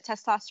tell you that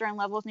testosterone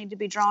levels need to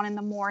be drawn in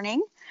the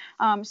morning.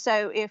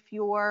 So if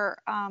you're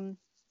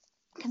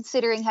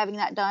considering having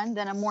that done,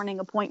 then a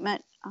morning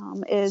appointment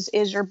is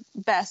your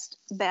best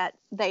bet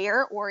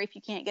there. Or if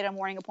you can't get a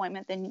morning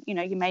appointment, then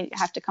you may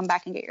have to come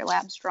back and get your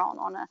labs drawn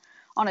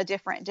on a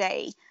different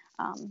day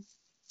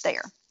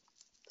there.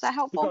 Is that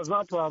helpful?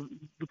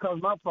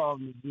 Because my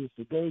problem is this: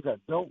 the days I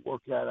don't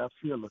work out, I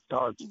feel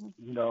lethargic.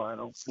 I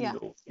don't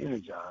feel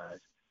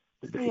energized.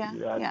 The days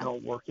that I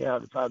don't work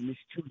out, if I miss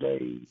 2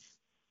 days,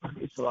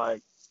 it's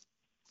like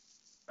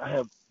I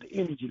have the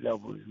energy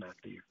level is not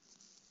there.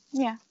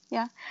 Yeah.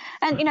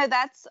 And,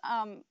 that's,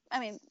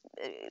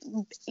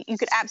 you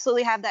could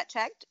absolutely have that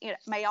checked. It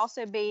may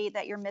also be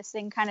that you're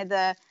missing kind of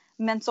the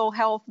mental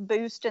health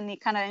boost and the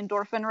kind of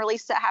endorphin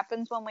release that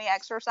happens when we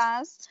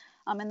exercise.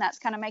 And that's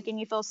kind of making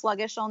you feel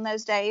sluggish on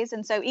those days.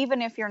 And so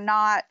even if you're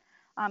not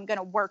going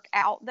to work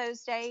out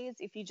those days,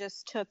 if you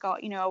just took,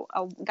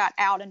 got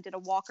out and did a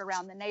walk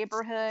around the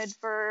neighborhood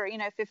for,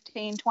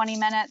 15, 20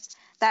 minutes,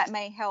 that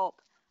may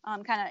help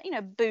kind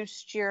of,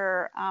 boost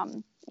your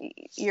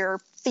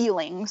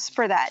feelings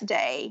for that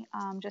day,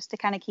 just to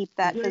kind of keep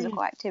that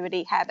physical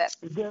activity habit.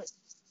 Is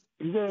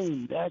there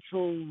any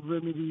natural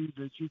remedy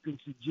that you can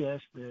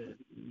suggest that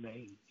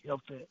may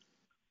help that?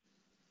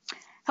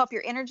 Help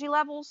your energy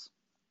levels?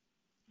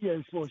 Yeah,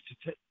 as far as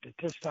the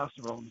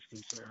testosterone is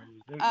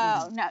concerned.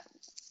 No.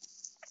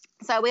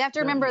 So we have to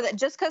remember that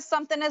just because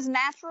something is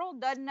natural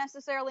doesn't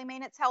necessarily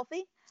mean it's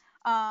healthy.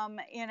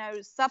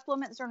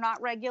 Supplements are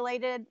not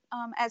regulated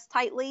as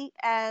tightly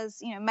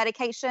as,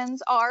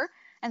 medications are.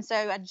 And so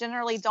I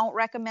generally don't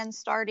recommend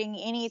starting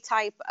any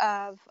type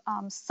of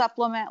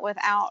supplement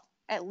without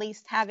at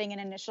least having an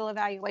initial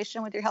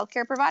evaluation with your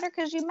healthcare provider,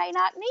 because you may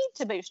not need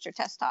to boost your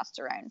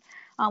testosterone.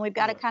 We've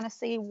got to kind of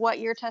see what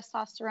your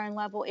testosterone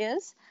level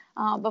is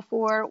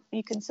before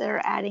you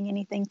consider adding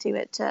anything to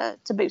it to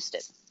boost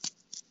it.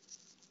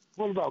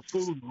 What about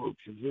food groups?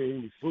 Is there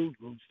any food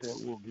groups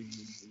that will be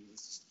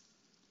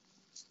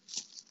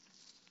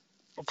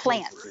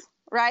plants,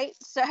 right?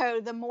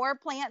 So the more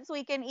plants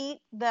we can eat,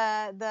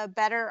 the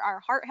better our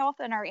heart health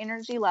and our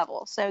energy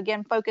level. So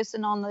again,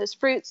 focusing on those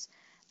fruits,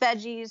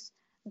 veggies,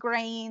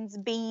 grains,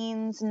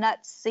 beans,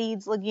 nuts,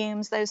 seeds,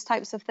 legumes, those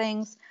types of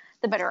things,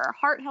 the better our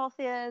heart health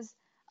is,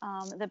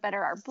 the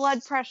better our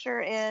blood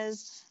pressure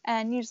is,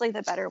 and usually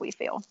the better we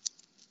feel.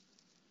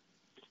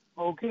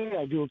 Okay,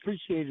 I do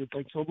appreciate it.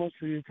 Thanks so much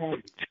for your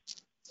time.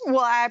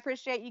 Well, I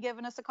appreciate you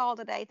giving us a call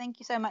today. Thank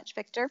you so much,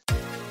 Victor.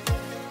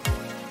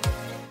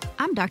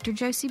 I'm Dr.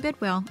 Josie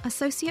Bidwell,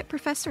 Associate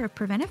Professor of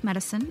Preventive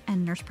Medicine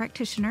and Nurse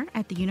Practitioner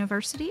at the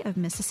University of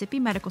Mississippi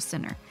Medical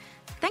Center.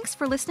 Thanks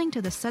for listening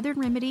to the Southern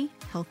Remedy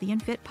Healthy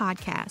and Fit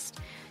podcast.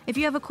 If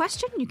you have a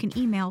question, you can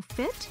email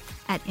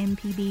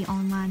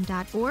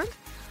fit@mpbonline.org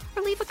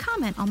or leave a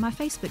comment on my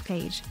Facebook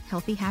page,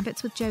 Healthy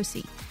Habits with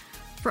Josie.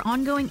 For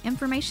ongoing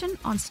information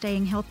on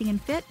staying healthy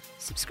and fit,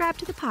 subscribe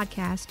to the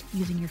podcast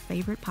using your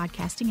favorite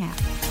podcasting app.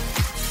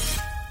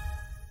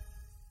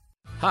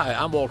 Hi,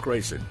 I'm Walt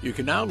Grayson. You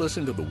can now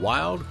listen to the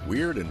wild,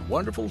 weird, and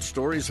wonderful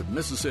stories of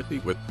Mississippi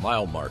with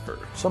Mile Marker.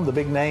 Some of the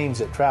big names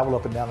that travel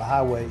up and down the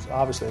highways,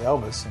 obviously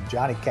Elvis and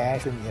Johnny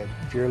Cash, and you had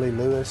Jerry Lee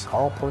Lewis,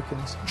 Carl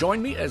Perkins.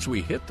 Join me as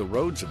we hit the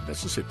roads of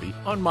Mississippi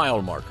on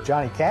Mile Marker.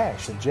 Johnny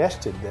Cash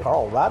suggested that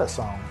Carl write a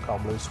song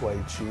called Blue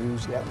Suede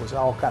Shoes. That was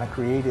all kind of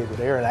created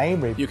with Aaron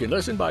Amory. You can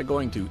listen by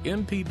going to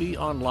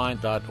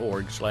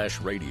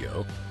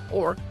mpbonline.org/radio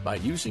or by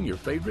using your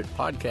favorite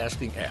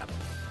podcasting app.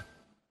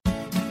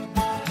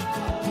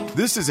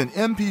 This is an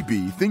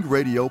MPB Think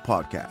Radio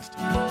podcast.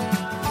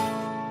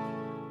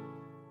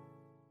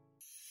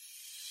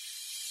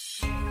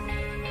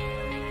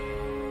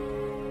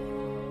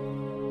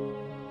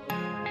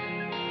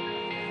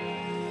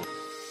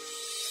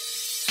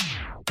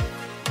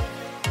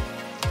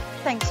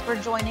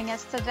 joining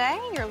us today.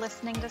 You're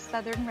listening to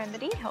Southern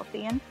Remedy,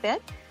 Healthy and Fit.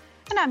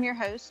 And I'm your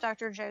host,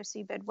 Dr.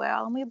 Josie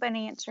Bidwell, and we've been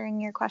answering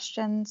your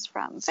questions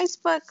from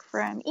Facebook,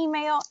 from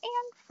email,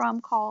 and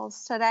from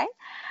calls today.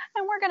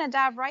 And we're going to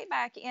dive right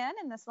back in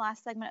this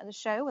last segment of the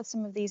show with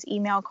some of these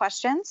email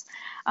questions.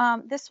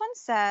 This one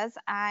says,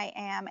 I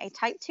am a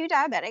type 2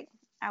 diabetic.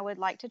 I would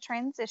like to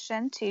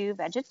transition to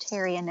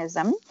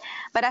vegetarianism,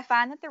 but I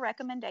find that the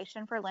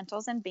recommendation for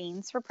lentils and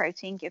beans for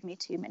protein give me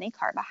too many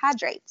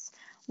carbohydrates.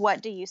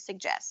 What do you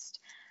suggest?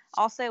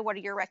 Also, what are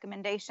your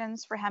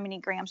recommendations for how many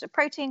grams of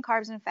protein,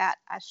 carbs, and fat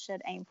I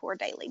should aim for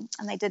daily?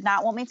 And they did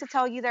not want me to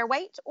tell you their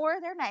weight or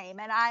their name,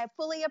 and I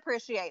fully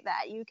appreciate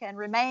that. You can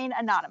remain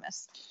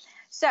anonymous.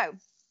 So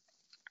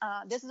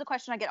this is a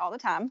question I get all the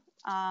time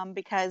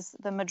because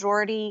the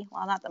majority,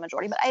 well, not the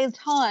majority, but a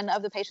ton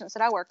of the patients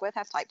that I work with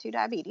have type 2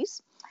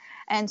 diabetes.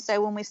 And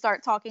so when we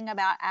start talking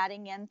about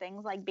adding in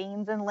things like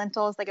beans and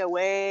lentils, they go,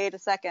 wait a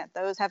second,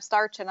 those have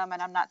starch in them,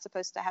 and I'm not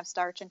supposed to have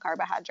starch and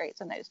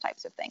carbohydrates and those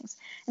types of things.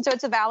 And so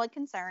it's a valid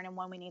concern and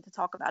one we need to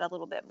talk about a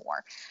little bit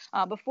more.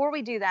 Before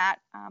we do that,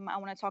 I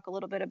want to talk a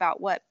little bit about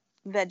what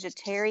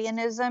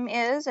vegetarianism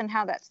is and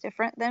how that's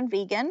different than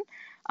vegan.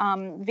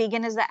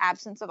 Vegan is the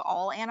absence of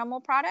all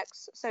animal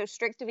products. So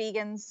strict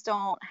vegans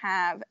don't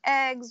have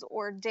eggs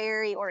or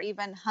dairy or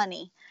even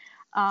honey.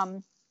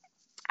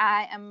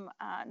 I am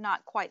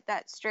not quite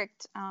that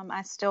strict.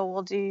 I still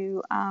will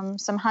do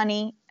some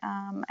honey,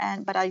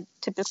 but I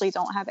typically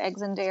don't have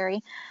eggs and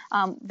dairy.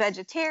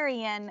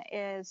 Vegetarian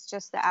is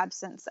just the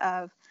absence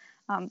of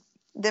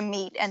the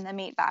meat and the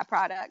meat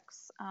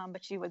byproducts,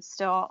 but you would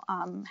still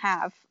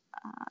have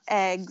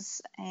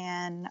eggs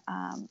and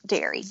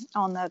dairy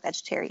on the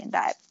vegetarian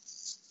diet.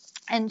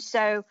 And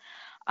so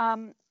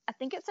I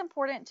think it's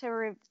important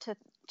to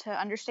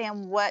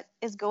understand what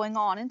is going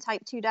on in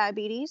type 2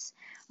 diabetes.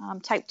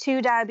 Type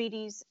 2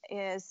 diabetes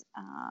is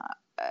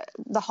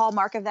the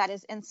hallmark of that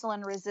is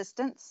insulin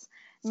resistance,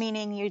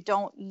 meaning you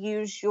don't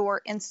use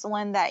your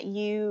insulin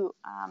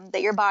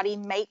that your body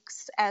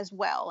makes as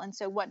well. And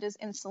so what does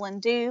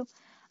insulin do?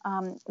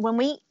 When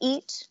we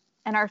eat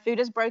and our food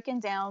is broken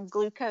down,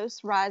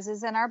 glucose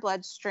rises in our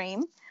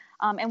bloodstream.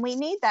 And we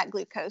need that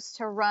glucose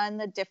to run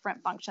the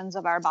different functions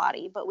of our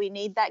body, but we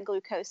need that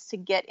glucose to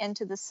get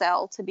into the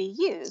cell to be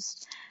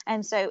used.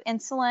 And so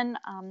insulin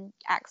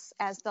acts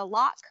as the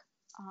lock,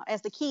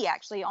 as the key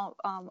actually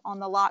on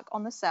the lock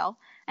on the cell,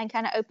 and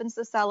kind of opens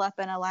the cell up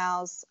and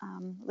allows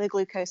the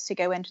glucose to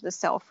go into the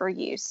cell for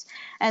use.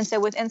 And so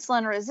with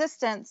insulin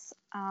resistance,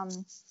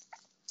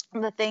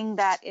 the thing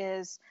that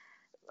is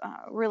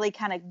really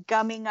kind of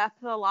gumming up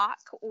the lock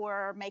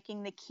or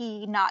making the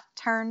key not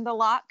turn the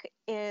lock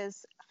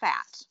is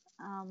fat,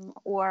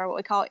 or what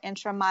we call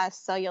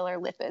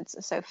intracellular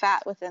lipids, so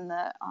fat within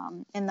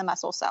in the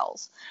muscle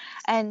cells.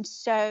 And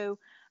so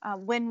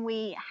when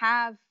we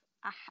have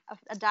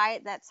a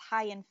diet that's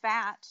high in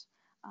fat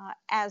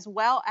as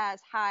well as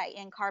high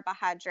in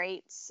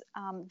carbohydrates,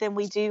 then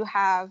we do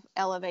have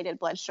elevated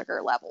blood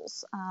sugar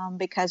levels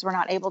because we're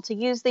not able to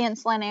use the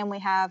insulin and we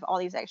have all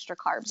these extra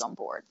carbs on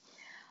board.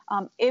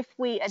 If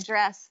we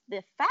address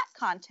the fat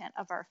content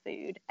of our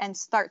food and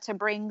start to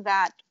bring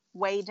that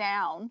way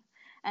down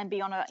and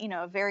be on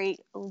a very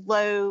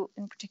low,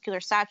 in particular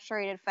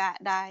saturated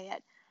fat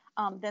diet,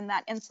 then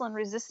that insulin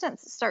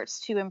resistance starts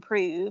to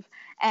improve,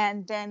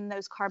 and then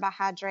those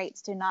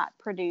carbohydrates do not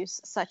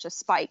produce such a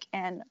spike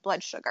in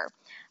blood sugar.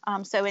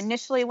 So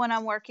initially when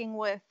I'm working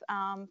with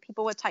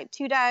people with type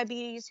 2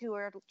 diabetes who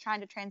are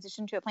trying to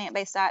transition to a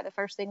plant-based diet, the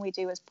first thing we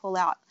do is pull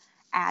out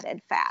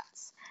added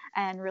fats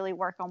and really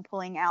work on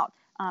pulling out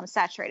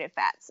saturated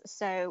fats.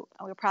 So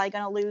we're probably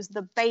going to lose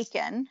the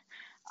bacon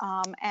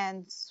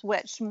and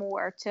switch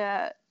more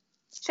to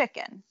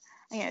chicken,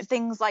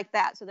 things like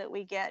that, so that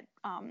we get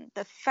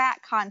the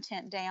fat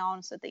content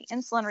down, so the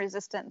insulin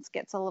resistance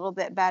gets a little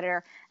bit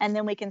better, and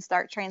then we can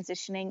start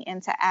transitioning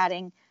into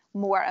adding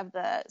more of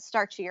the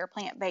starchier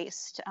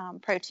plant-based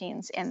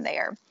proteins in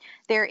there.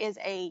 There is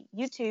a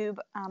YouTube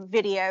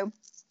video.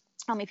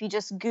 If you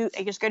just go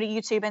to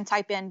YouTube and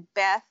type in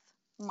Beth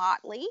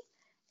Motley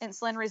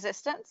insulin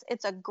resistance,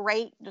 it's a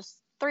great, just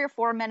 3 or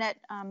 4 minute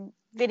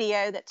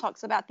video that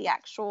talks about the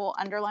actual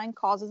underlying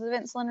causes of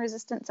insulin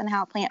resistance and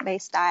how a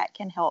plant-based diet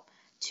can help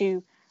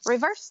to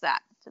reverse that.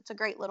 So it's a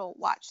great little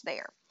watch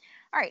there.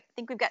 All right, I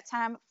think we've got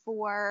time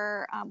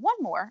for one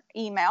more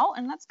email,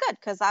 and that's good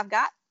because I've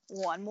got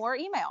one more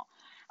email.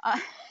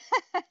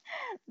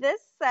 This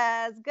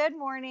says, good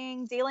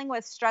morning. Dealing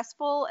with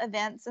stressful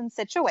events and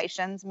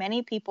situations,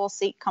 many people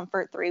seek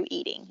comfort through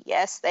eating.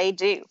 Yes, they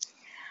do.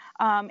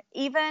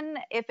 Even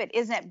if it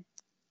isn't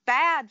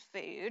bad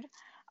food,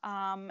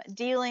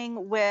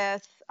 dealing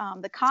with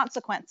the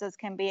consequences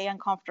can be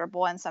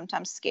uncomfortable and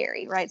sometimes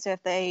scary, right? So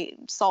if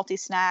salty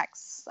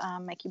snacks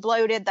make you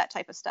bloated, that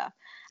type of stuff.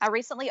 I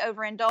recently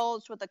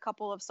overindulged with a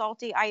couple of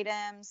salty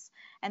items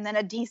and then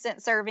a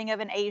decent serving of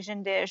an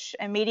Asian dish,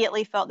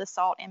 immediately felt the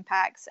salt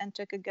impacts and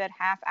took a good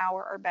half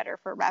hour or better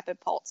for rapid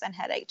pulse and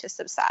headache to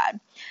subside.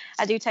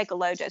 I do take a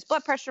low dose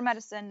blood pressure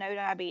medicine, no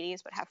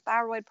diabetes, but have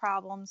thyroid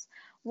problems.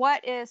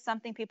 what is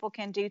something people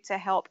can do to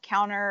help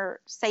counter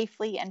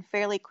safely and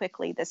fairly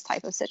quickly this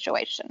type of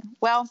situation?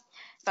 Well,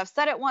 if I've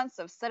said it once,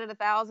 I've said it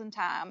 1,000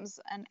 times.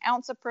 An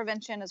ounce of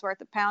prevention is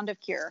worth a pound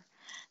of cure.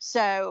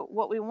 So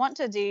what we want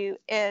to do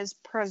is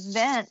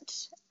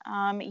prevent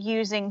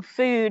using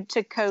food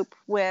to cope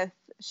with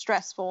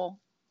stressful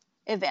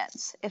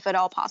events, if at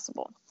all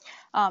possible.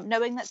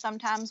 Knowing that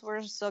sometimes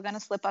we're still going to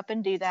slip up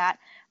and do that.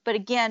 But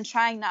again,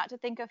 trying not to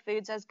think of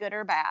foods as good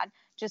or bad,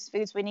 just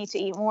foods we need to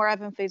eat more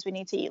of and foods we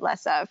need to eat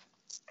less of.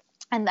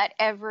 And that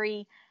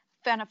every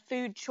kind of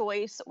food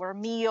choice or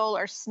meal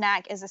or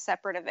snack is a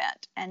separate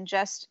event. And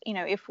just,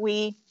 if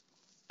we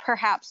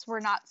perhaps were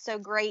not so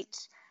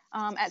great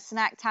at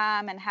snack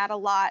time and had a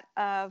lot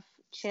of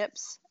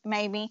chips,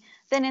 maybe,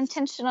 then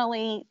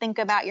intentionally think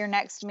about your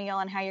next meal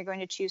and how you're going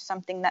to choose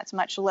something that's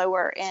much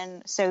lower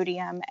in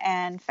sodium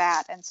and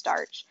fat and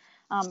starch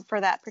for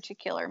that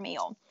particular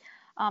meal.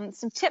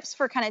 Some tips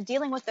for kind of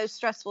dealing with those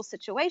stressful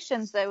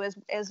situations, though,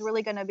 is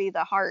really going to be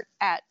the heart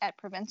at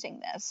preventing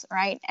this,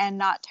 right? And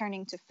not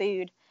turning to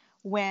food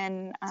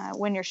when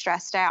you're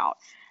stressed out.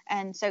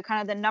 And so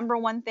kind of the number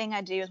one thing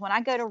I do is when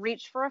I go to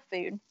reach for a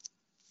food,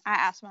 I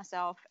ask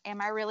myself,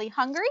 am I really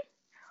hungry,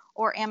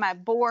 or am I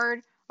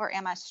bored, or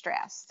am I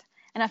stressed?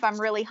 And if I'm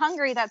really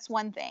hungry, that's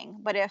one thing.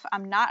 But if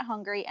I'm not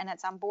hungry and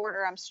I'm bored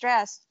or I'm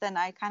stressed, then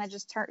I kind of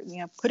just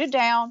put it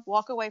down,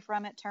 walk away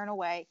from it, turn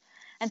away,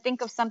 and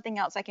think of something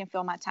else I can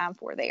fill my time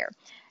for there.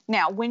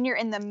 Now, when you're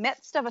in the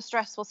midst of a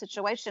stressful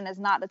situation, is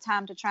not the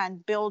time to try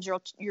and build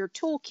your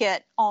toolkit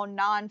on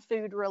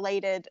non-food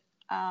related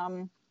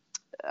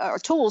or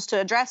tools to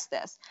address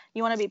this.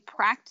 You want to be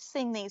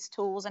practicing these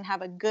tools and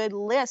have a good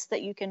list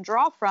that you can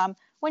draw from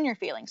when you're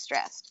feeling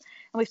stressed.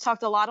 And we've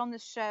talked a lot on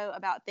this show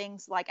about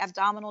things like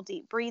abdominal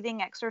deep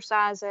breathing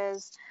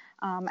exercises,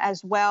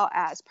 as well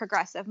as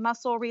progressive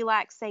muscle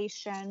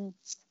relaxation,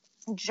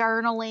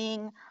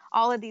 journaling,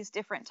 all of these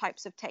different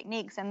types of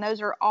techniques. And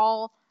those are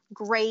all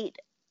great,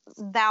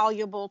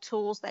 valuable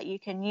tools that you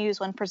can use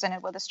when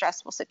presented with a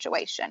stressful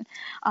situation.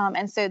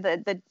 And so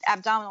the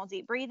abdominal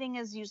deep breathing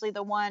is usually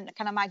the one,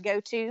 kind of my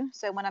go-to.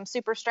 So when I'm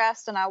super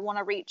stressed and I want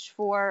to reach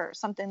for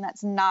something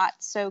that's not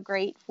so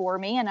great for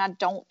me and I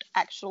don't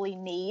actually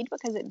need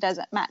because it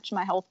doesn't match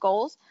my health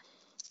goals,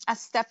 I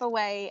step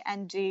away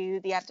and do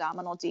the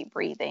abdominal deep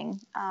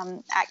breathing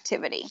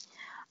activity.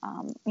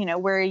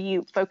 Where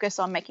you focus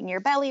on making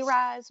your belly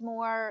rise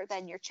more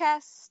than your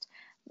chest,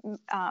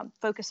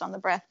 focus on the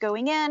breath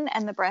going in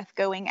and the breath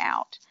going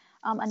out.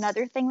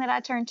 Another thing that I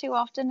turn to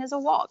often is a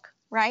walk,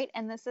 right?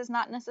 And this is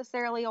not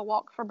necessarily a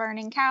walk for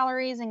burning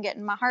calories and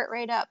getting my heart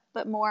rate up,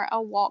 but more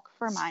a walk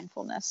for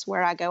mindfulness,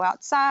 where I go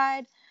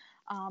outside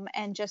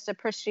and just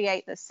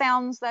appreciate the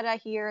sounds that I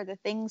hear, the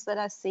things that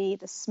I see,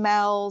 the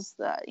smells,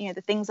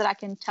 the things that I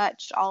can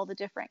touch, all the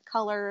different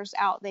colors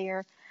out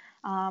there.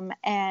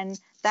 And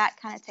that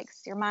kind of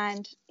takes your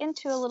mind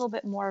into a little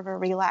bit more of a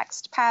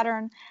relaxed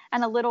pattern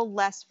and a little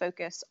less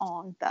focus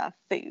on the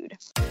food.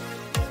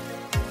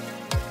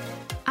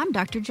 I'm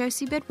Dr.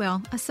 Josie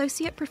Bidwell,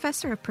 Associate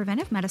Professor of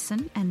Preventive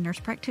Medicine and Nurse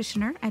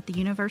Practitioner at the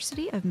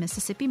University of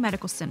Mississippi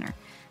Medical Center.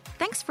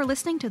 Thanks for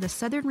listening to the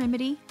Southern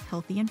Remedy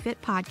Healthy and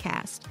Fit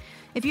podcast.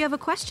 If you have a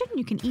question,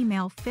 you can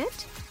email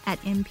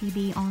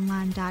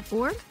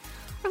fit@mpbonline.org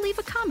or leave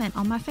a comment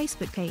on my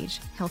Facebook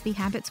page, Healthy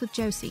Habits with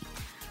Josie.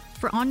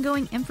 For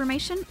ongoing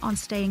information on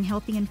staying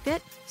healthy and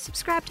fit,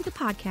 subscribe to the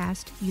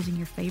podcast using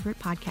your favorite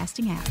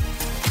podcasting app.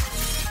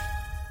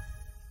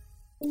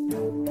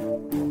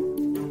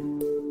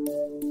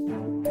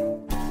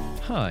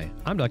 Hi,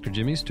 I'm Dr.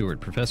 Jimmy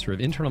Stewart, Professor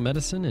of Internal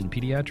Medicine and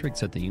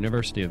Pediatrics at the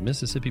University of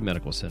Mississippi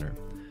Medical Center.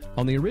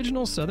 On the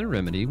original Southern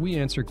Remedy, we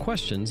answer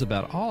questions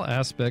about all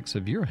aspects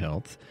of your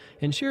health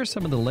and share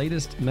some of the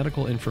latest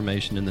medical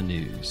information in the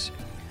news.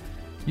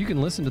 You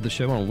can listen to the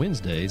show on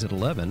Wednesdays at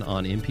 11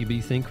 on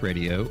MPB Think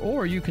Radio,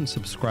 or you can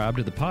subscribe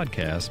to the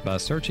podcast by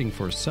searching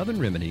for Southern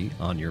Remedy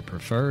on your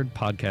preferred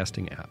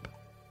podcasting app.